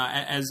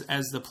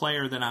as the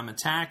player that I'm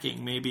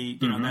attacking. Maybe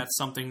that's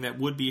something that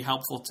would be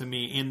helpful to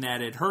me in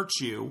that it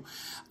hurts you,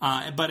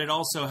 but it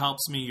also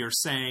helps me, you're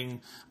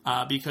saying,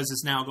 because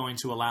it's now going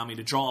to allow me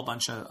to draw a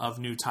bunch of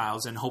new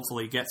tiles and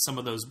hopefully get some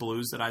of those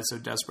blues that I so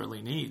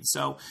desperately need.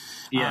 So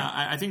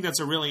I think that's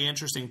a really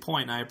interesting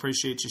point, and I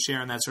appreciate you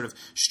sharing that sort of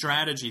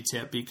strategy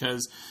tip,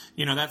 because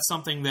that's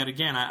something that,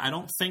 again, I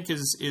don't think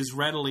is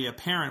readily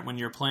apparent when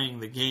you're playing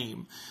the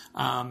game.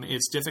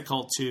 It's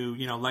difficult to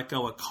let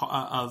go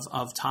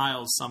of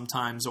tiles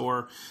sometimes,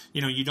 or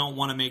you don't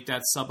want to make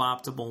that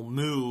suboptimal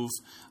move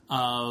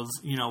of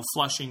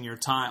flushing your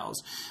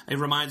tiles. It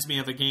reminds me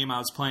of a game I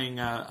was playing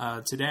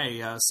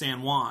today.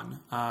 San Juan,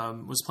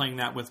 was playing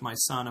that with my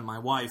son and my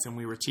wife, and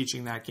we were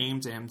teaching that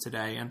game to him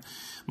today. And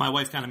my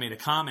wife kind of made a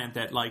comment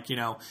that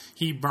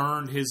he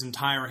burned his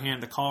entire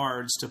hand of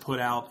cards to put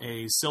out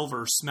a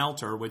silver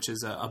smelter, which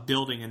is a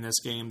building in this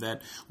game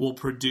that will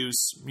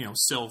produce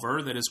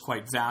silver that is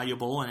quite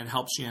valuable, and it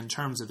helps you in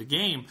terms of the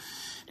game.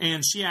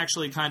 And she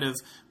actually kind of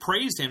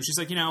praised him. She's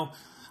like,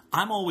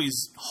 I'm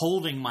always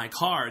holding my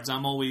cards.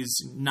 I'm always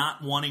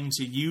not wanting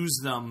to use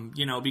them,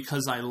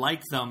 because I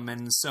like them.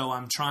 And so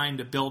I'm trying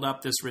to build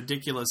up this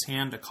ridiculous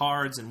hand of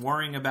cards and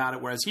worrying about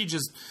it. Whereas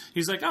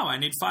he's like, oh, I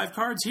need 5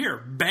 cards here.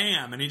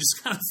 Bam. And he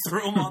just kind of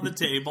threw them on the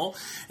table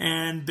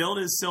and built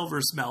his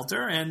silver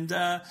smelter. And,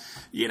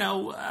 he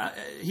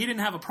didn't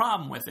have a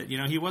problem with it.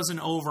 He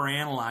wasn't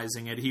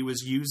overanalyzing it. He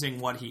was using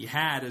what he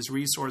had as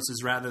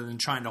resources rather than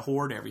trying to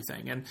hoard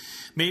everything. And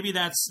maybe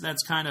that's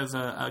kind of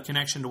a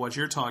connection to what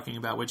you're talking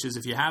about, which is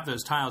if you have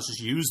those tiles,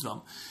 just use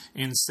them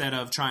instead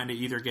of trying to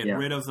either get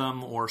rid of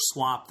them or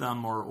swap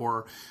them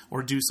or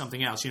do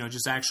something else.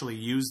 Just actually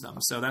use them.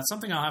 So that's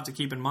something I'll have to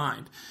keep in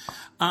mind.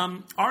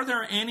 Are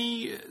there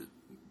any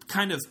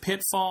kind of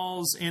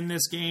pitfalls in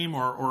this game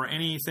or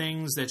any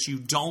things that you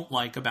don't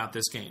like about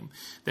this game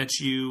that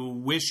you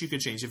wish you could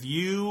change? If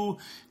you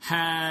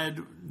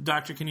had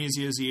Dr.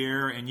 Kinesio's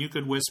ear and you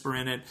could whisper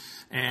in it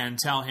and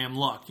tell him,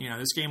 look,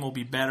 this game will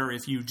be better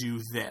if you do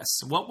this,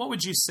 what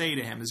would you say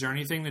to him? Is there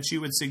anything that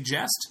you would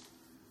suggest?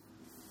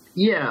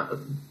 Yeah,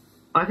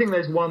 I think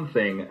there's one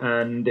thing,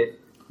 and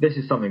this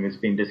is something that's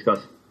been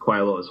discussed quite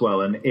a lot as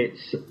well, and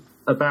it's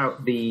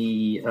about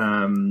the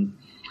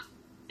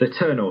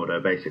turn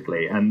order,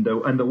 basically, and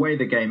the way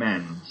the game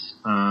ends.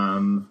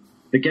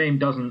 The game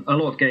doesn't. A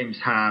lot of games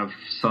have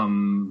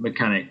some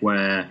mechanic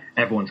where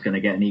everyone's going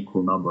to get an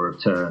equal number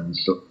of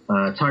turns.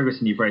 Tigris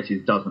and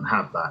Euphrates doesn't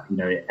have that.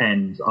 It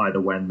ends either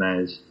when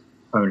there's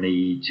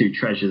only 2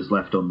 treasures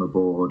left on the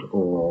board,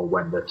 or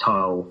when the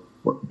tile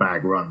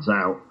bag runs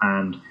out,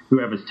 and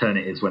whoever's turn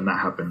it is when that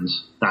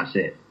happens, that's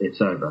it. It's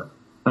over.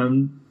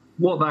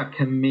 What that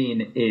can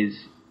mean is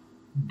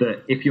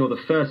that if you're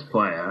the first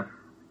player,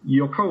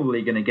 you're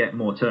probably going to get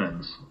more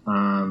turns.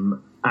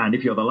 And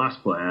if you're the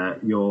last player,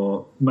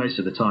 you're most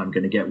of the time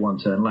going to get 1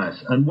 turn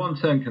less. And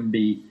 1 turn can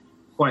be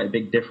quite a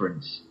big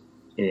difference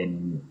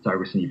in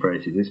Tigris and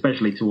Euphrates,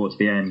 especially towards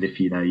the end. If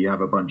you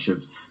have a bunch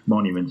of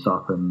monuments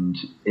up, and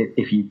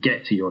if you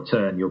get to your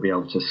turn, you'll be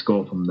able to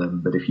score from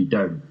them. But if you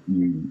don't,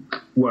 you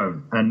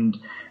won't. And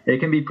it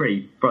can be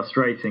pretty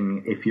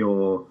frustrating if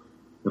you're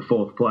the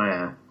 4th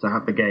player to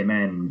have the game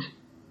end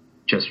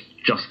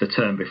just the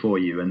turn before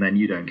you, and then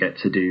you don't get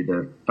to do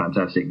the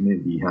fantastic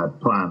move you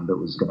had planned that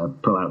was going to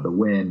pull out the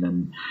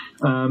win.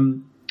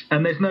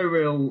 And there's no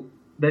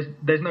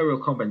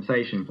real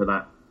compensation for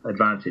that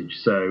advantage.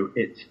 So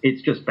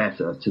it's just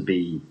better to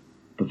be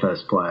the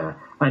first player,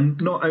 and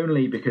not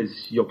only because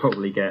you'll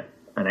probably get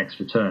an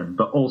extra turn,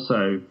 but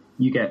also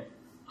you get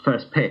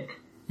first pick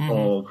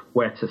of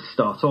where to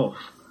start off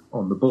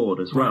on the board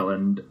as well.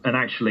 And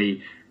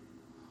actually,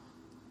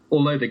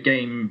 although the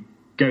game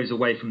goes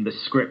away from the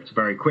script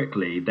very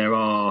quickly, there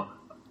are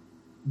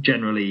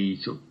generally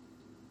sort of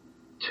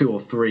 2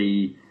 or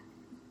 3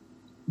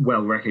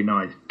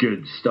 well-recognised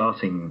good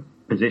starting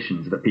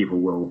positions that people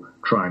will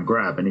try and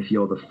grab. And if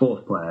you're the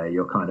 4th player,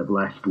 you're kind of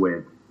left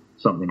with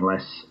something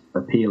less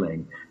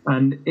appealing.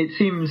 And it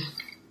seems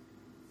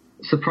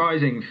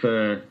surprising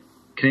for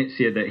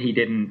Knizia that he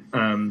didn't,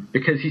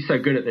 because he's so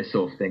good at this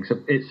sort of thing. So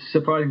it's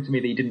surprising to me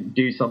that he didn't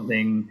do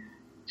something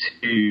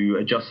to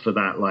adjust for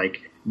that, like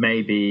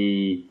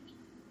maybe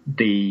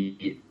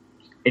the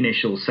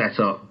initial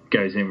setup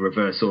goes in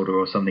reverse order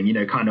or something,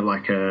 kind of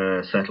like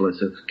a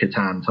Settlers of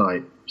Catan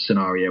type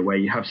scenario where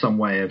you have some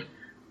way of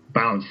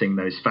balancing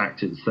those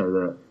factors so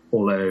that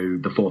although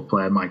the 4th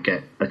player might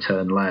get a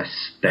turn less,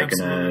 they're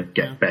going to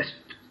get best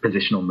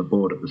position on the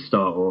board at the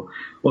start,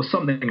 or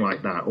something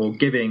like that, or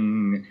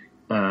giving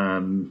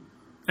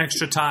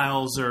extra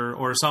tiles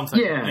or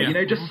something.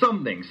 Yeah, just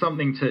something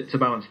to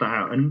balance that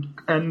out.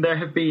 And there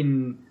have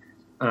been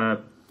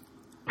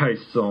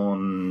posts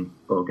on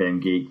Board Game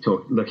Geek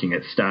looking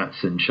at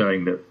stats and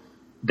showing that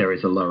there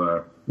is a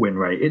lower win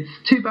rate. It's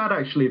too bad,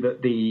 actually,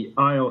 that the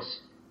iOS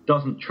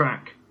doesn't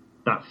track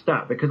that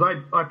stat, because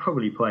I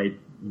probably played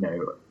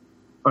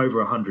over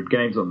 100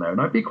 games on there, and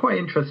I'd be quite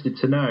interested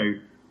to know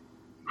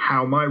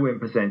how my win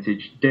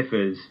percentage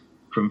differs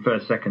from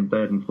 1st, 2nd,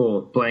 3rd, and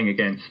 4th playing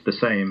against the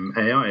same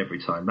AI every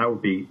time. That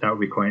would be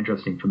quite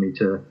interesting for me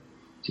to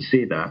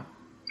see that.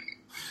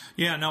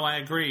 Yeah, no, I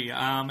agree.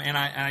 And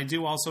I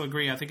do also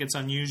agree. I think it's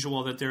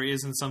unusual that there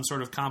isn't some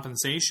sort of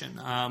compensation.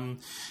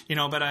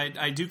 But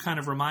I do kind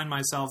of remind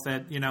myself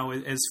that,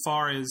 as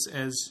far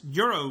as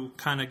Euro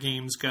kind of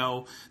games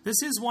go,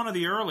 this is one of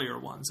the earlier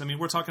ones. I mean,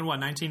 we're talking,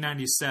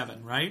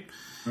 1997, right?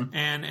 Mm-hmm.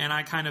 And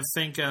I kind of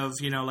think of,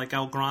 like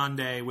El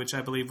Grande, which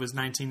I believe was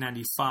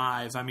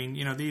 1995. I mean,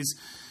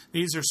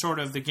 these are sort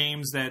of the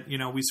games that,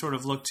 we sort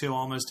of look to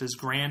almost as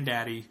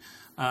granddaddy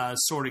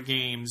sort of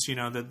games,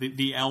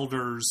 the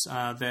elders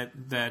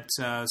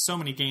that so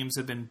many games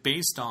have been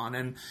based on.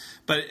 And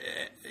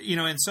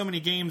so many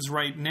games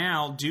right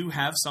now do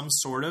have some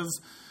sort of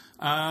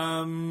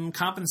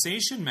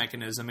compensation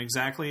mechanism,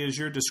 exactly as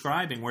you're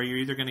describing, where you're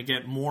either going to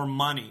get more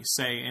money,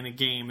 say, in a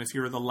game if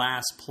you're the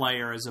last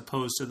player as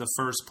opposed to the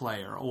first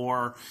player,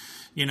 or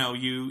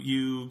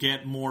you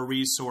get more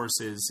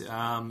resources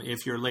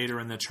if you're later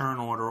in the turn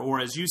order, or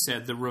as you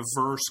said, the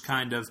reverse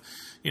kind of,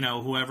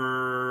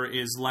 whoever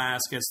is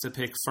last gets to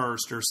pick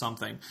first or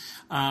something.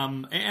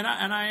 And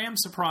I am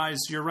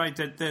surprised, you're right,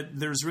 that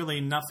there's really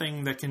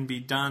nothing that can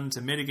be done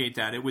to mitigate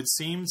that. It would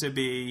seem to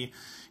be,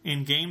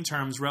 in game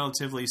terms,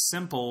 relatively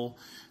simple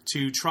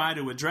to try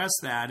to address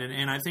that,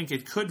 and I think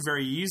it could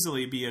very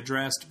easily be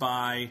addressed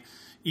by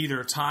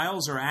either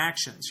tiles or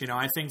actions.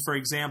 I think, for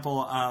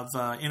example, of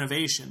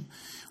innovation,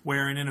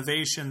 where in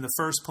innovation the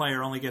first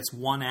player only gets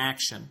one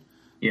action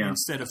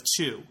instead of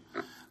two.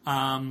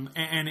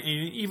 And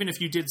even if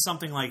you did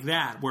something like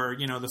that, where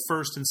the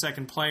first and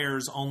second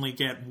players only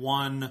get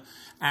one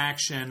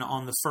action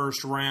on the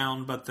first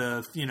round, but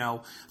the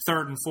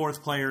third and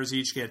fourth players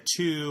each get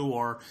two,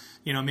 or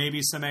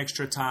maybe some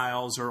extra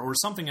tiles or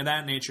something of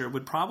that nature,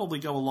 would probably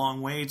go a long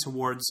way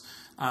towards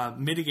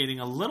mitigating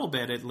a little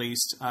bit, at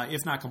least,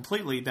 if not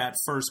completely, that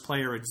first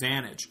player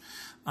advantage.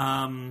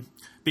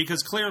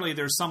 Because clearly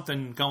there's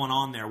something going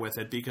on there with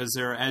it, because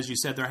there, as you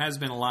said, there has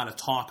been a lot of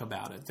talk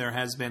about it. There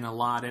has been a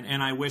lot,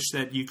 and I wish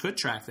that you could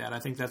track that. I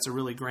think that's a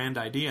really grand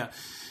idea.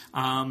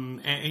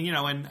 And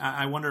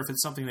I wonder if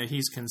it's something that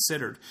he's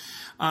considered.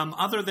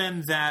 Other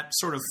than that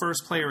sort of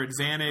first player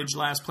advantage,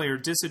 last player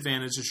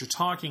disadvantage that you're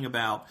talking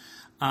about,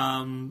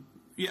 to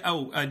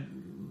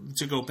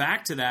go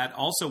back to that,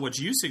 also what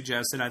you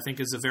suggested, I think,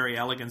 is a very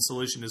elegant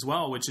solution as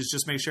well, which is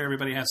just make sure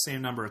everybody has the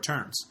same number of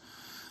turns.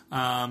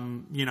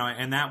 And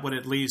that would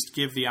at least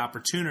give the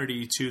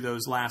opportunity to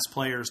those last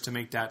players to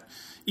make that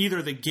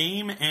either the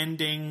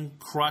game-ending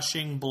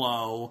crushing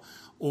blow,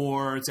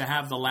 or to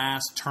have the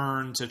last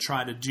turn to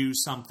try to do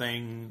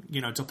something,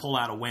 to pull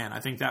out a win. I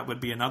think that would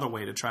be another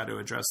way to try to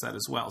address that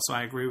as well. So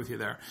I agree with you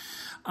there.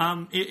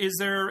 Is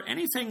there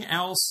anything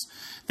else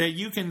that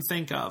you can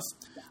think of?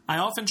 I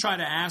often try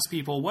to ask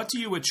people, what do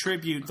you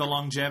attribute the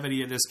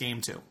longevity of this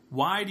game to?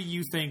 Why do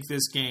you think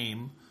this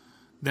game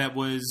that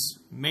was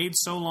made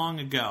so long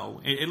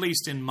ago, at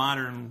least in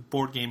modern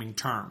board gaming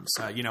terms,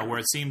 where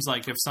it seems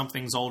like if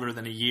something's older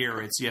than a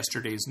year, it's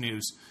yesterday's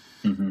news.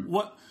 Mm-hmm.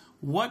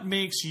 What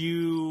makes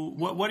you?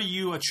 What do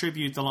you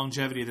attribute the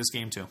longevity of this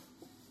game to?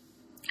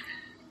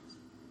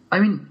 I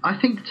mean, I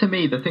think to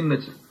me the thing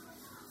that's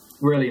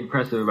really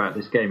impressive about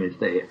this game is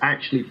that it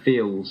actually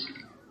feels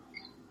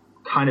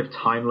kind of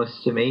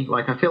timeless to me.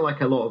 Like, I feel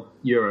like a lot of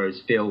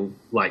Euros feel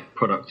like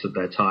products of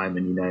their time,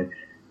 and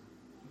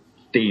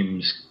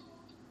themes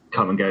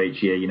come and go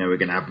each year. We're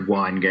going to have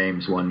wine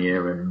games one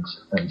year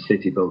and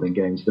city building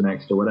games the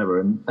next, or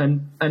whatever.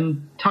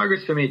 And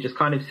Tigris, for me, it just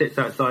kind of sits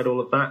outside all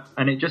of that,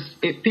 and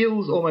it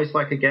feels almost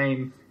like a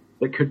game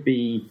that could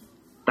be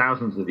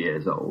thousands of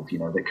years old.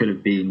 That could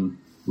have been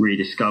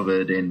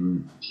rediscovered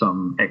in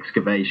some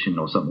excavation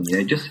or something.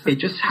 It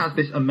just has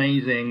this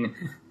amazing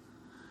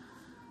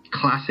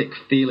classic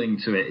feeling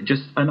to it.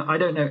 And I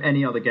don't know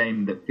any other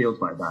game that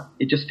feels like that.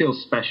 It just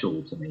feels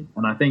special to me,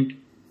 and I think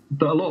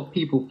that a lot of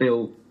people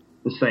feel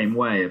the same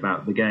way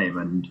about the game,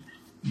 and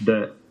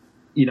that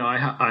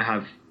I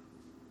have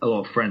a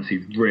lot of friends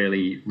who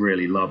really,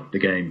 really love the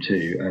game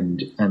too,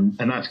 and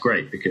that's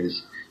great,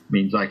 because it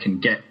means I can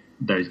get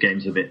those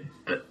games of it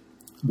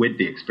with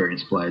the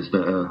experienced players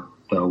that are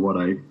what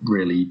I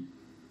really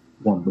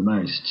want the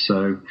most.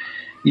 So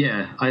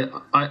yeah,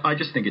 I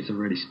just think it's a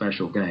really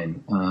special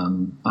game,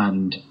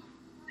 and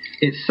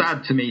it's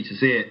sad to me to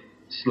see it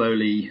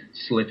slowly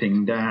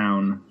slipping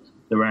down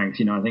the ranks.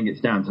 I think it's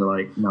down to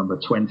like number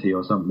 20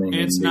 or something.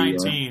 It's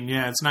 19.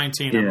 It's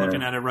 19. I'm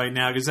looking at it right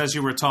now, because as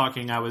you were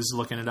talking, I was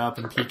looking it up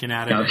and peeking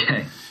at it.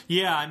 Okay.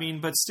 Yeah, I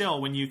mean, but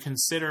still, when you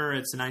consider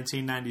it's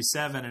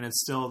 1997 and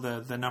it's still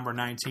the number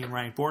 19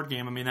 ranked board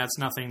game, I mean, that's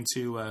nothing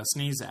to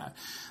sneeze at.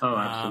 Oh,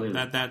 absolutely.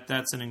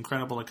 That's an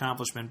incredible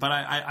accomplishment. But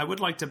I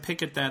would like to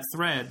pick at that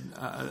thread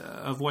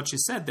of what you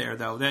said there,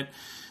 though, that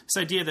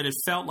this idea that it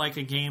felt like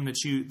a game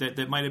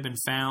that might have been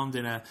found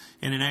in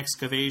an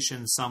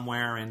excavation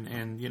somewhere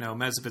in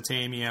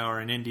Mesopotamia or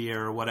in India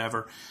or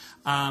whatever,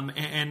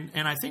 and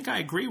I think I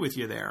agree with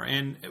you there.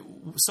 And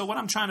so what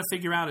I'm trying to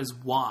figure out is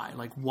why.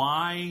 Like,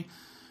 why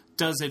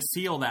does it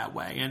feel that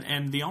way?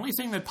 And the only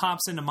thing that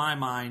pops into my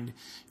mind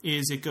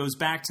is it goes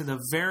back to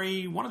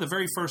one of the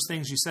very first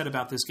things you said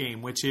about this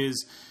game, which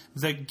is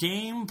the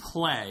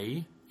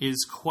gameplay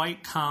is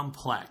quite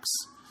complex,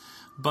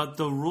 but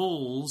the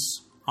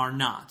rules are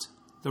not.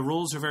 The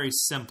rules are very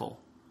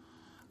simple.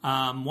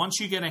 Once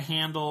you get a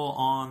handle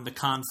on the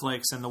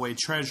conflicts and the way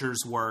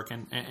treasures work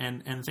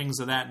and things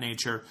of that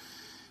nature,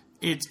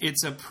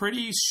 it's a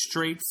pretty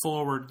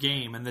straightforward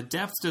game. And the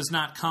depth does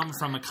not come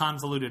from a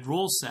convoluted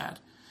rule set.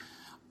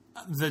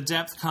 The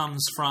depth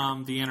comes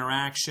from the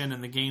interaction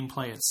and the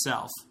gameplay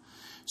itself.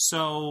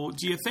 So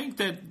do you think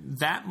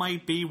that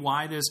might be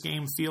why this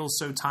game feels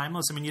so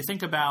timeless? I mean, you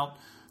think about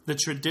the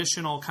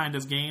traditional kind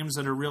of games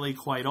that are really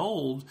quite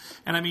old.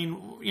 And I mean,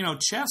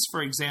 chess,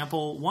 for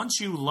example, once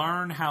you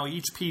learn how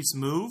each piece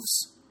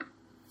moves,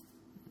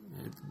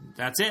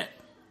 that's it.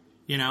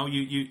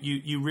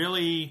 You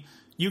really,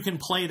 you can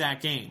play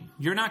that game.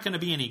 You're not going to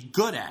be any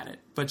good at it,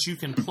 but you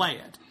can play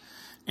it.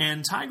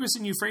 And Tigris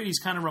and Euphrates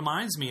kind of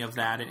reminds me of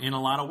that in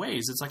a lot of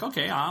ways. It's like,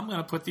 okay, I'm going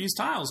to put these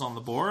tiles on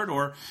the board,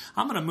 or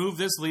I'm going to move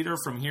this leader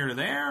from here to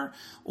there,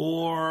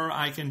 or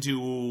I can do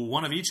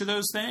one of each of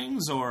those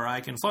things, or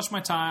I can flush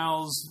my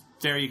tiles.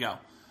 There you go.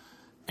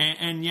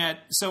 And yet,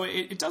 so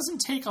it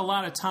doesn't take a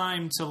lot of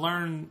time to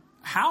learn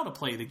how to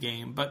play the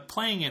game, but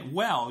playing it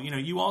well.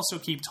 You also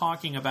keep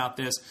talking about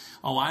this,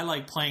 I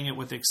like playing it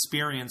with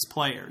experienced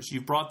players.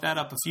 You've brought that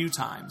up a few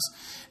times.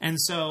 And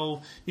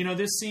so,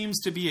 this seems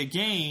to be a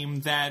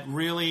game that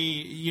really,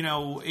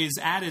 is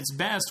at its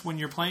best when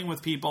you're playing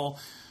with people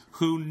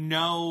who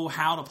know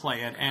how to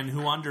play it and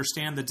who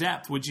understand the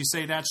depth. Would you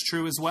say that's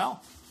true as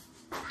well?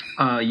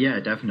 Yeah,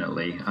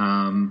 definitely.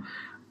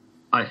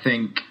 I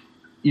think,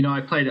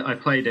 I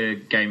played a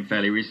game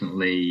fairly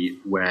recently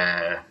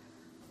where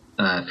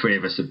three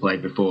of us had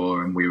played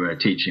before, and we were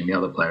teaching the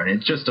other player, and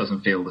it just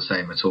doesn't feel the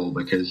same at all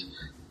because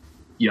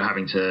you're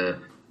having to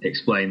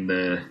explain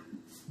the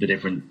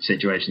different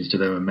situations to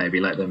them and maybe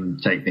let them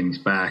take things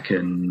back,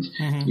 and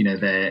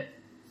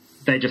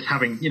they're just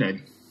having,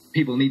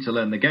 people need to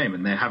learn the game,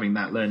 and they're having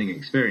that learning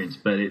experience,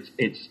 but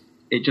it's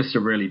just a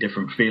really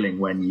different feeling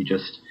when you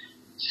just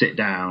sit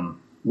down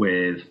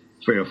with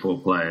 3 or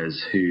 4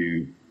 players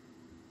who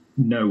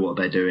know what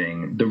they're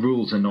doing. The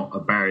rules are not a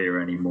barrier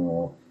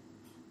anymore.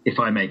 If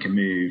I make a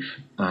move,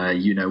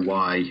 you know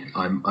why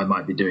I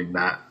might be doing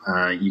that.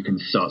 You can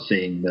start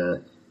seeing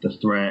the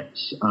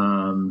threats,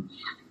 and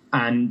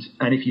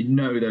if you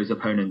know those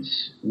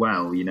opponents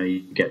well,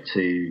 you get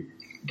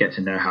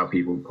to know how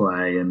people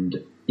play. And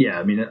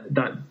yeah, I mean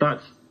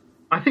that's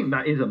I think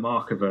that is a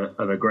mark of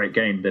a great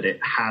game, that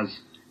it has.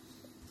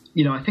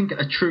 I think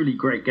a truly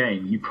great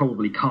game, you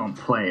probably can't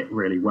play it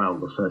really well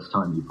the first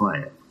time you play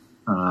it,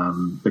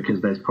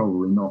 because there's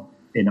probably not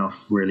enough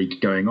really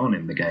going on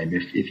in the game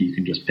if you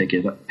can just pick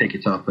it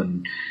up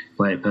and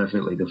play it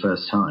perfectly the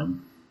first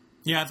time.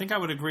 Yeah, I think I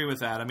would agree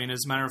with that. I mean,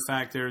 as a matter of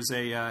fact, there's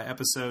a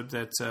episode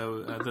that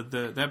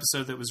the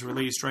episode that was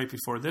released right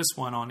before this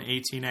one on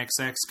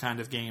 18xx kind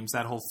of games,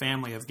 that whole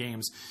family of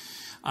games.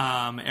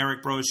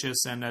 Eric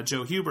Brocious and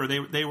Joe Huber,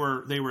 they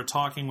were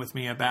talking with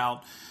me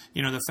about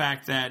the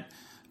fact that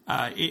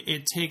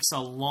it takes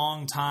a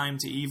long time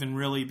to even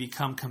really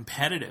become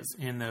competitive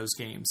in those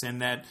games,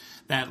 and that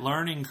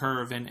learning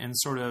curve and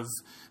sort of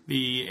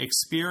the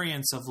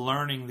experience of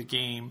learning the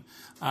game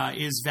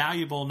is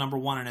valuable, number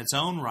one, in its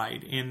own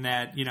right, in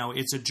that,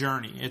 it's a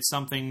journey. It's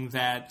something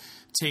that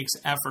takes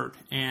effort,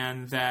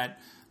 and that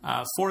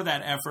for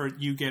that effort,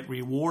 you get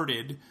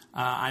rewarded.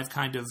 I've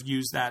kind of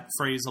used that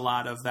phrase a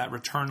lot, of that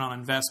return on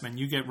investment.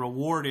 You get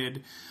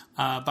rewarded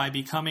by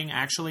becoming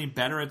actually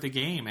better at the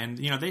game. And,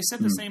 they said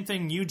the same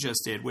thing you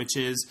just did, which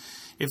is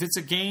if it's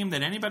a game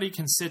that anybody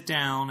can sit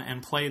down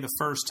and play the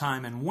first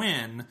time and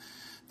win,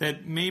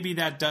 that maybe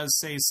that does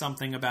say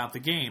something about the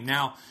game.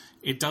 Now,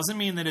 it doesn't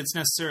mean that it's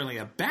necessarily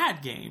a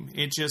bad game.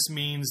 It just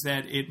means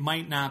that it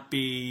might not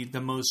be the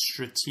most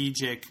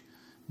strategic,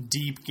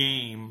 deep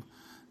game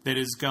that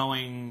is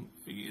going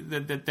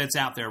that's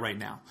out there right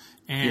now.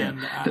 And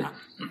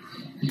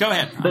go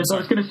ahead. I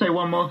was going to say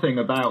one more thing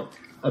about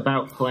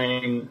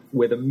playing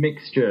with a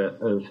mixture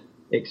of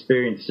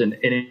experienced and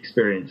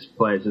inexperienced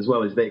players as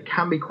well, is that it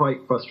can be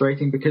quite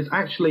frustrating, because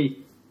actually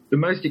the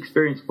most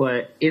experienced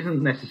player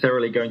isn't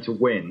necessarily going to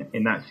win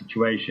in that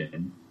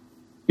situation,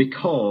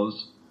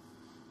 because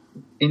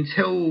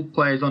until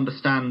players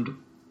understand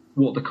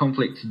what the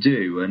conflicts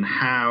do and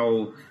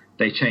how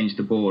they change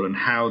the board and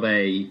how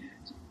they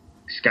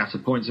scatter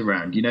points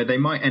around, they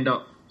might end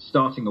up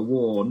starting a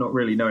war not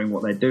really knowing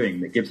what they're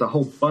doing, that gives a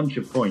whole bunch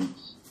of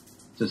points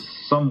to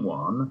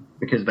someone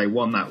because they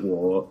won that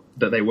war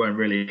that they weren't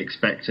really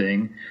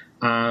expecting,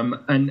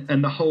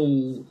 and the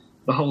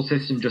whole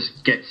system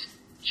just gets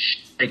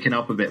shaken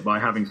up a bit by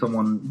having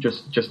someone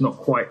just not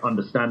quite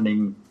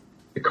understanding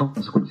the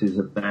consequences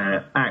of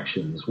their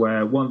actions,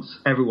 where once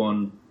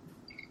everyone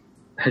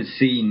has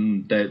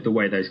seen the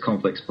way those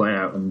conflicts play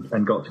out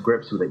and got to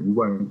grips with it, you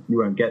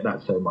won't get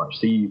that so much.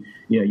 So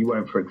you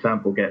won't, for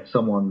example, get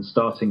someone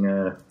starting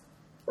a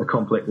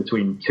conflict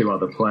between 2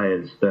 other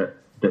players that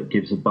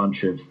gives a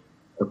bunch of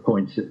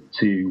points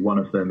to one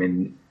of them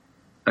in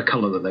a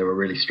colour that they were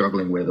really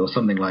struggling with, or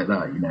something like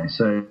that.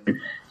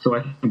 So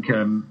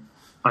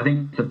I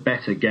think it's a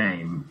better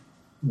game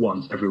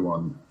once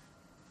everyone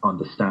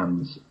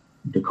understands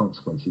the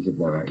consequences of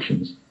their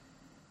actions.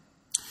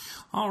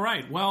 All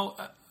right. Well,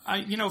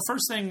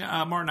 first thing,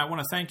 Martin, I want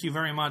to thank you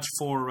very much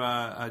for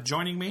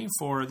joining me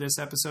for this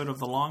episode of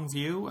The Long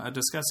View,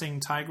 discussing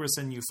Tigris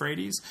and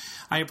Euphrates.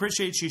 I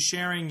appreciate you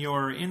sharing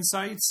your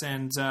insights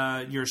and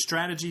your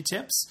strategy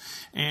tips,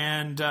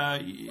 and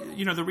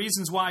the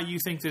reasons why you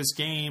think this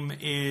game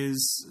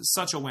is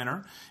such a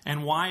winner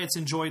and why it's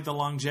enjoyed the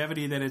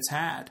longevity that it's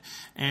had.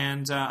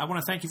 And I want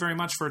to thank you very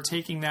much for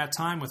taking that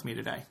time with me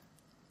today.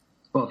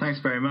 Well, thanks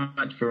very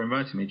much for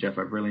inviting me, Jeff.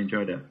 I've really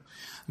enjoyed it.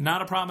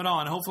 Not a problem at all,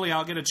 and hopefully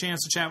I'll get a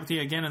chance to chat with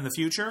you again in the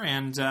future,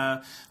 and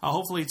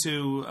hopefully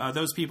to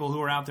those people who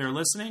are out there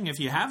listening, if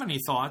you have any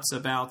thoughts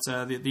about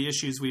the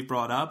issues we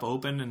brought up,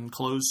 open and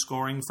closed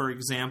scoring, for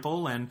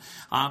example, and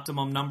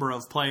optimum number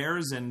of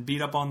players and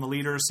beat up on the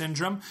leader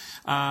syndrome,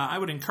 I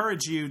would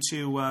encourage you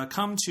to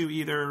come to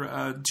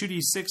either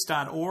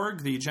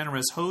 2d6.org, the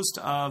generous host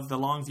of the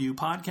Longview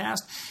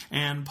podcast,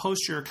 and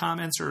post your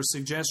comments or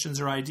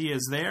suggestions or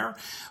ideas there,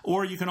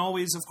 or you can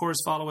always, of course,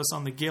 follow us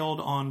on the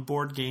Guild on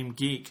Board Game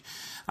Geek.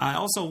 I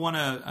also want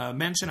to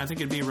mention, I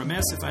think it'd be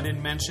remiss if I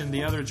didn't mention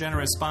the other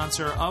generous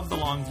sponsor of the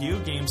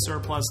Longview,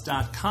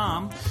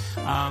 GameSurplus.com.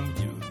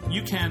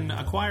 You can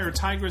acquire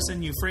Tigris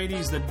and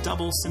Euphrates, the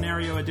double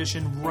scenario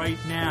edition, right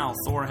now.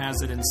 Thor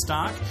has it in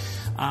stock.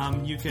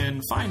 You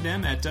can find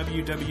them at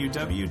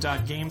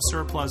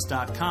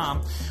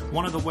www.gamesurplus.com,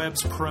 one of the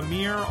web's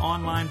premier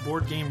online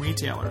board game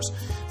retailers.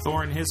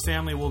 Thor and his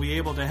family will be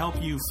able to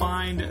help you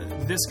find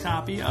this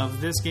copy of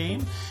this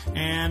game,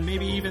 and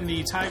maybe even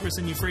the Tigris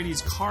and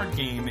Euphrates card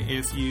game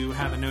if you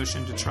have a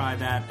notion to try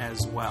that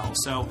as well.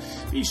 So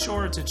be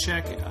sure to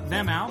check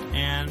them out,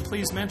 and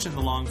please mention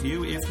the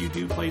Longview if you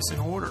do place an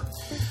order.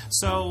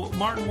 So,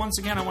 Martin, once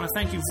again, I want to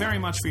thank you very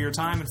much for your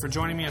time and for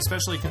joining me,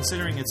 especially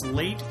considering it's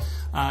late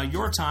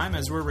your time.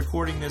 As we're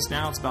recording this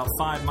now, it's about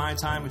 5 my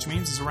time, which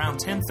means it's around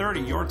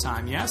 10:30 your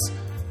time, yes?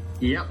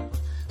 Yep.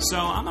 So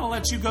I'm going to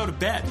let you go to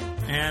bed,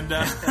 and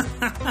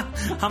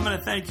I'm going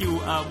to thank you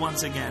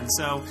once again.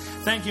 So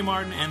thank you,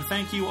 Martin, and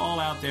thank you all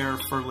out there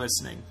for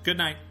listening. Good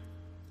night.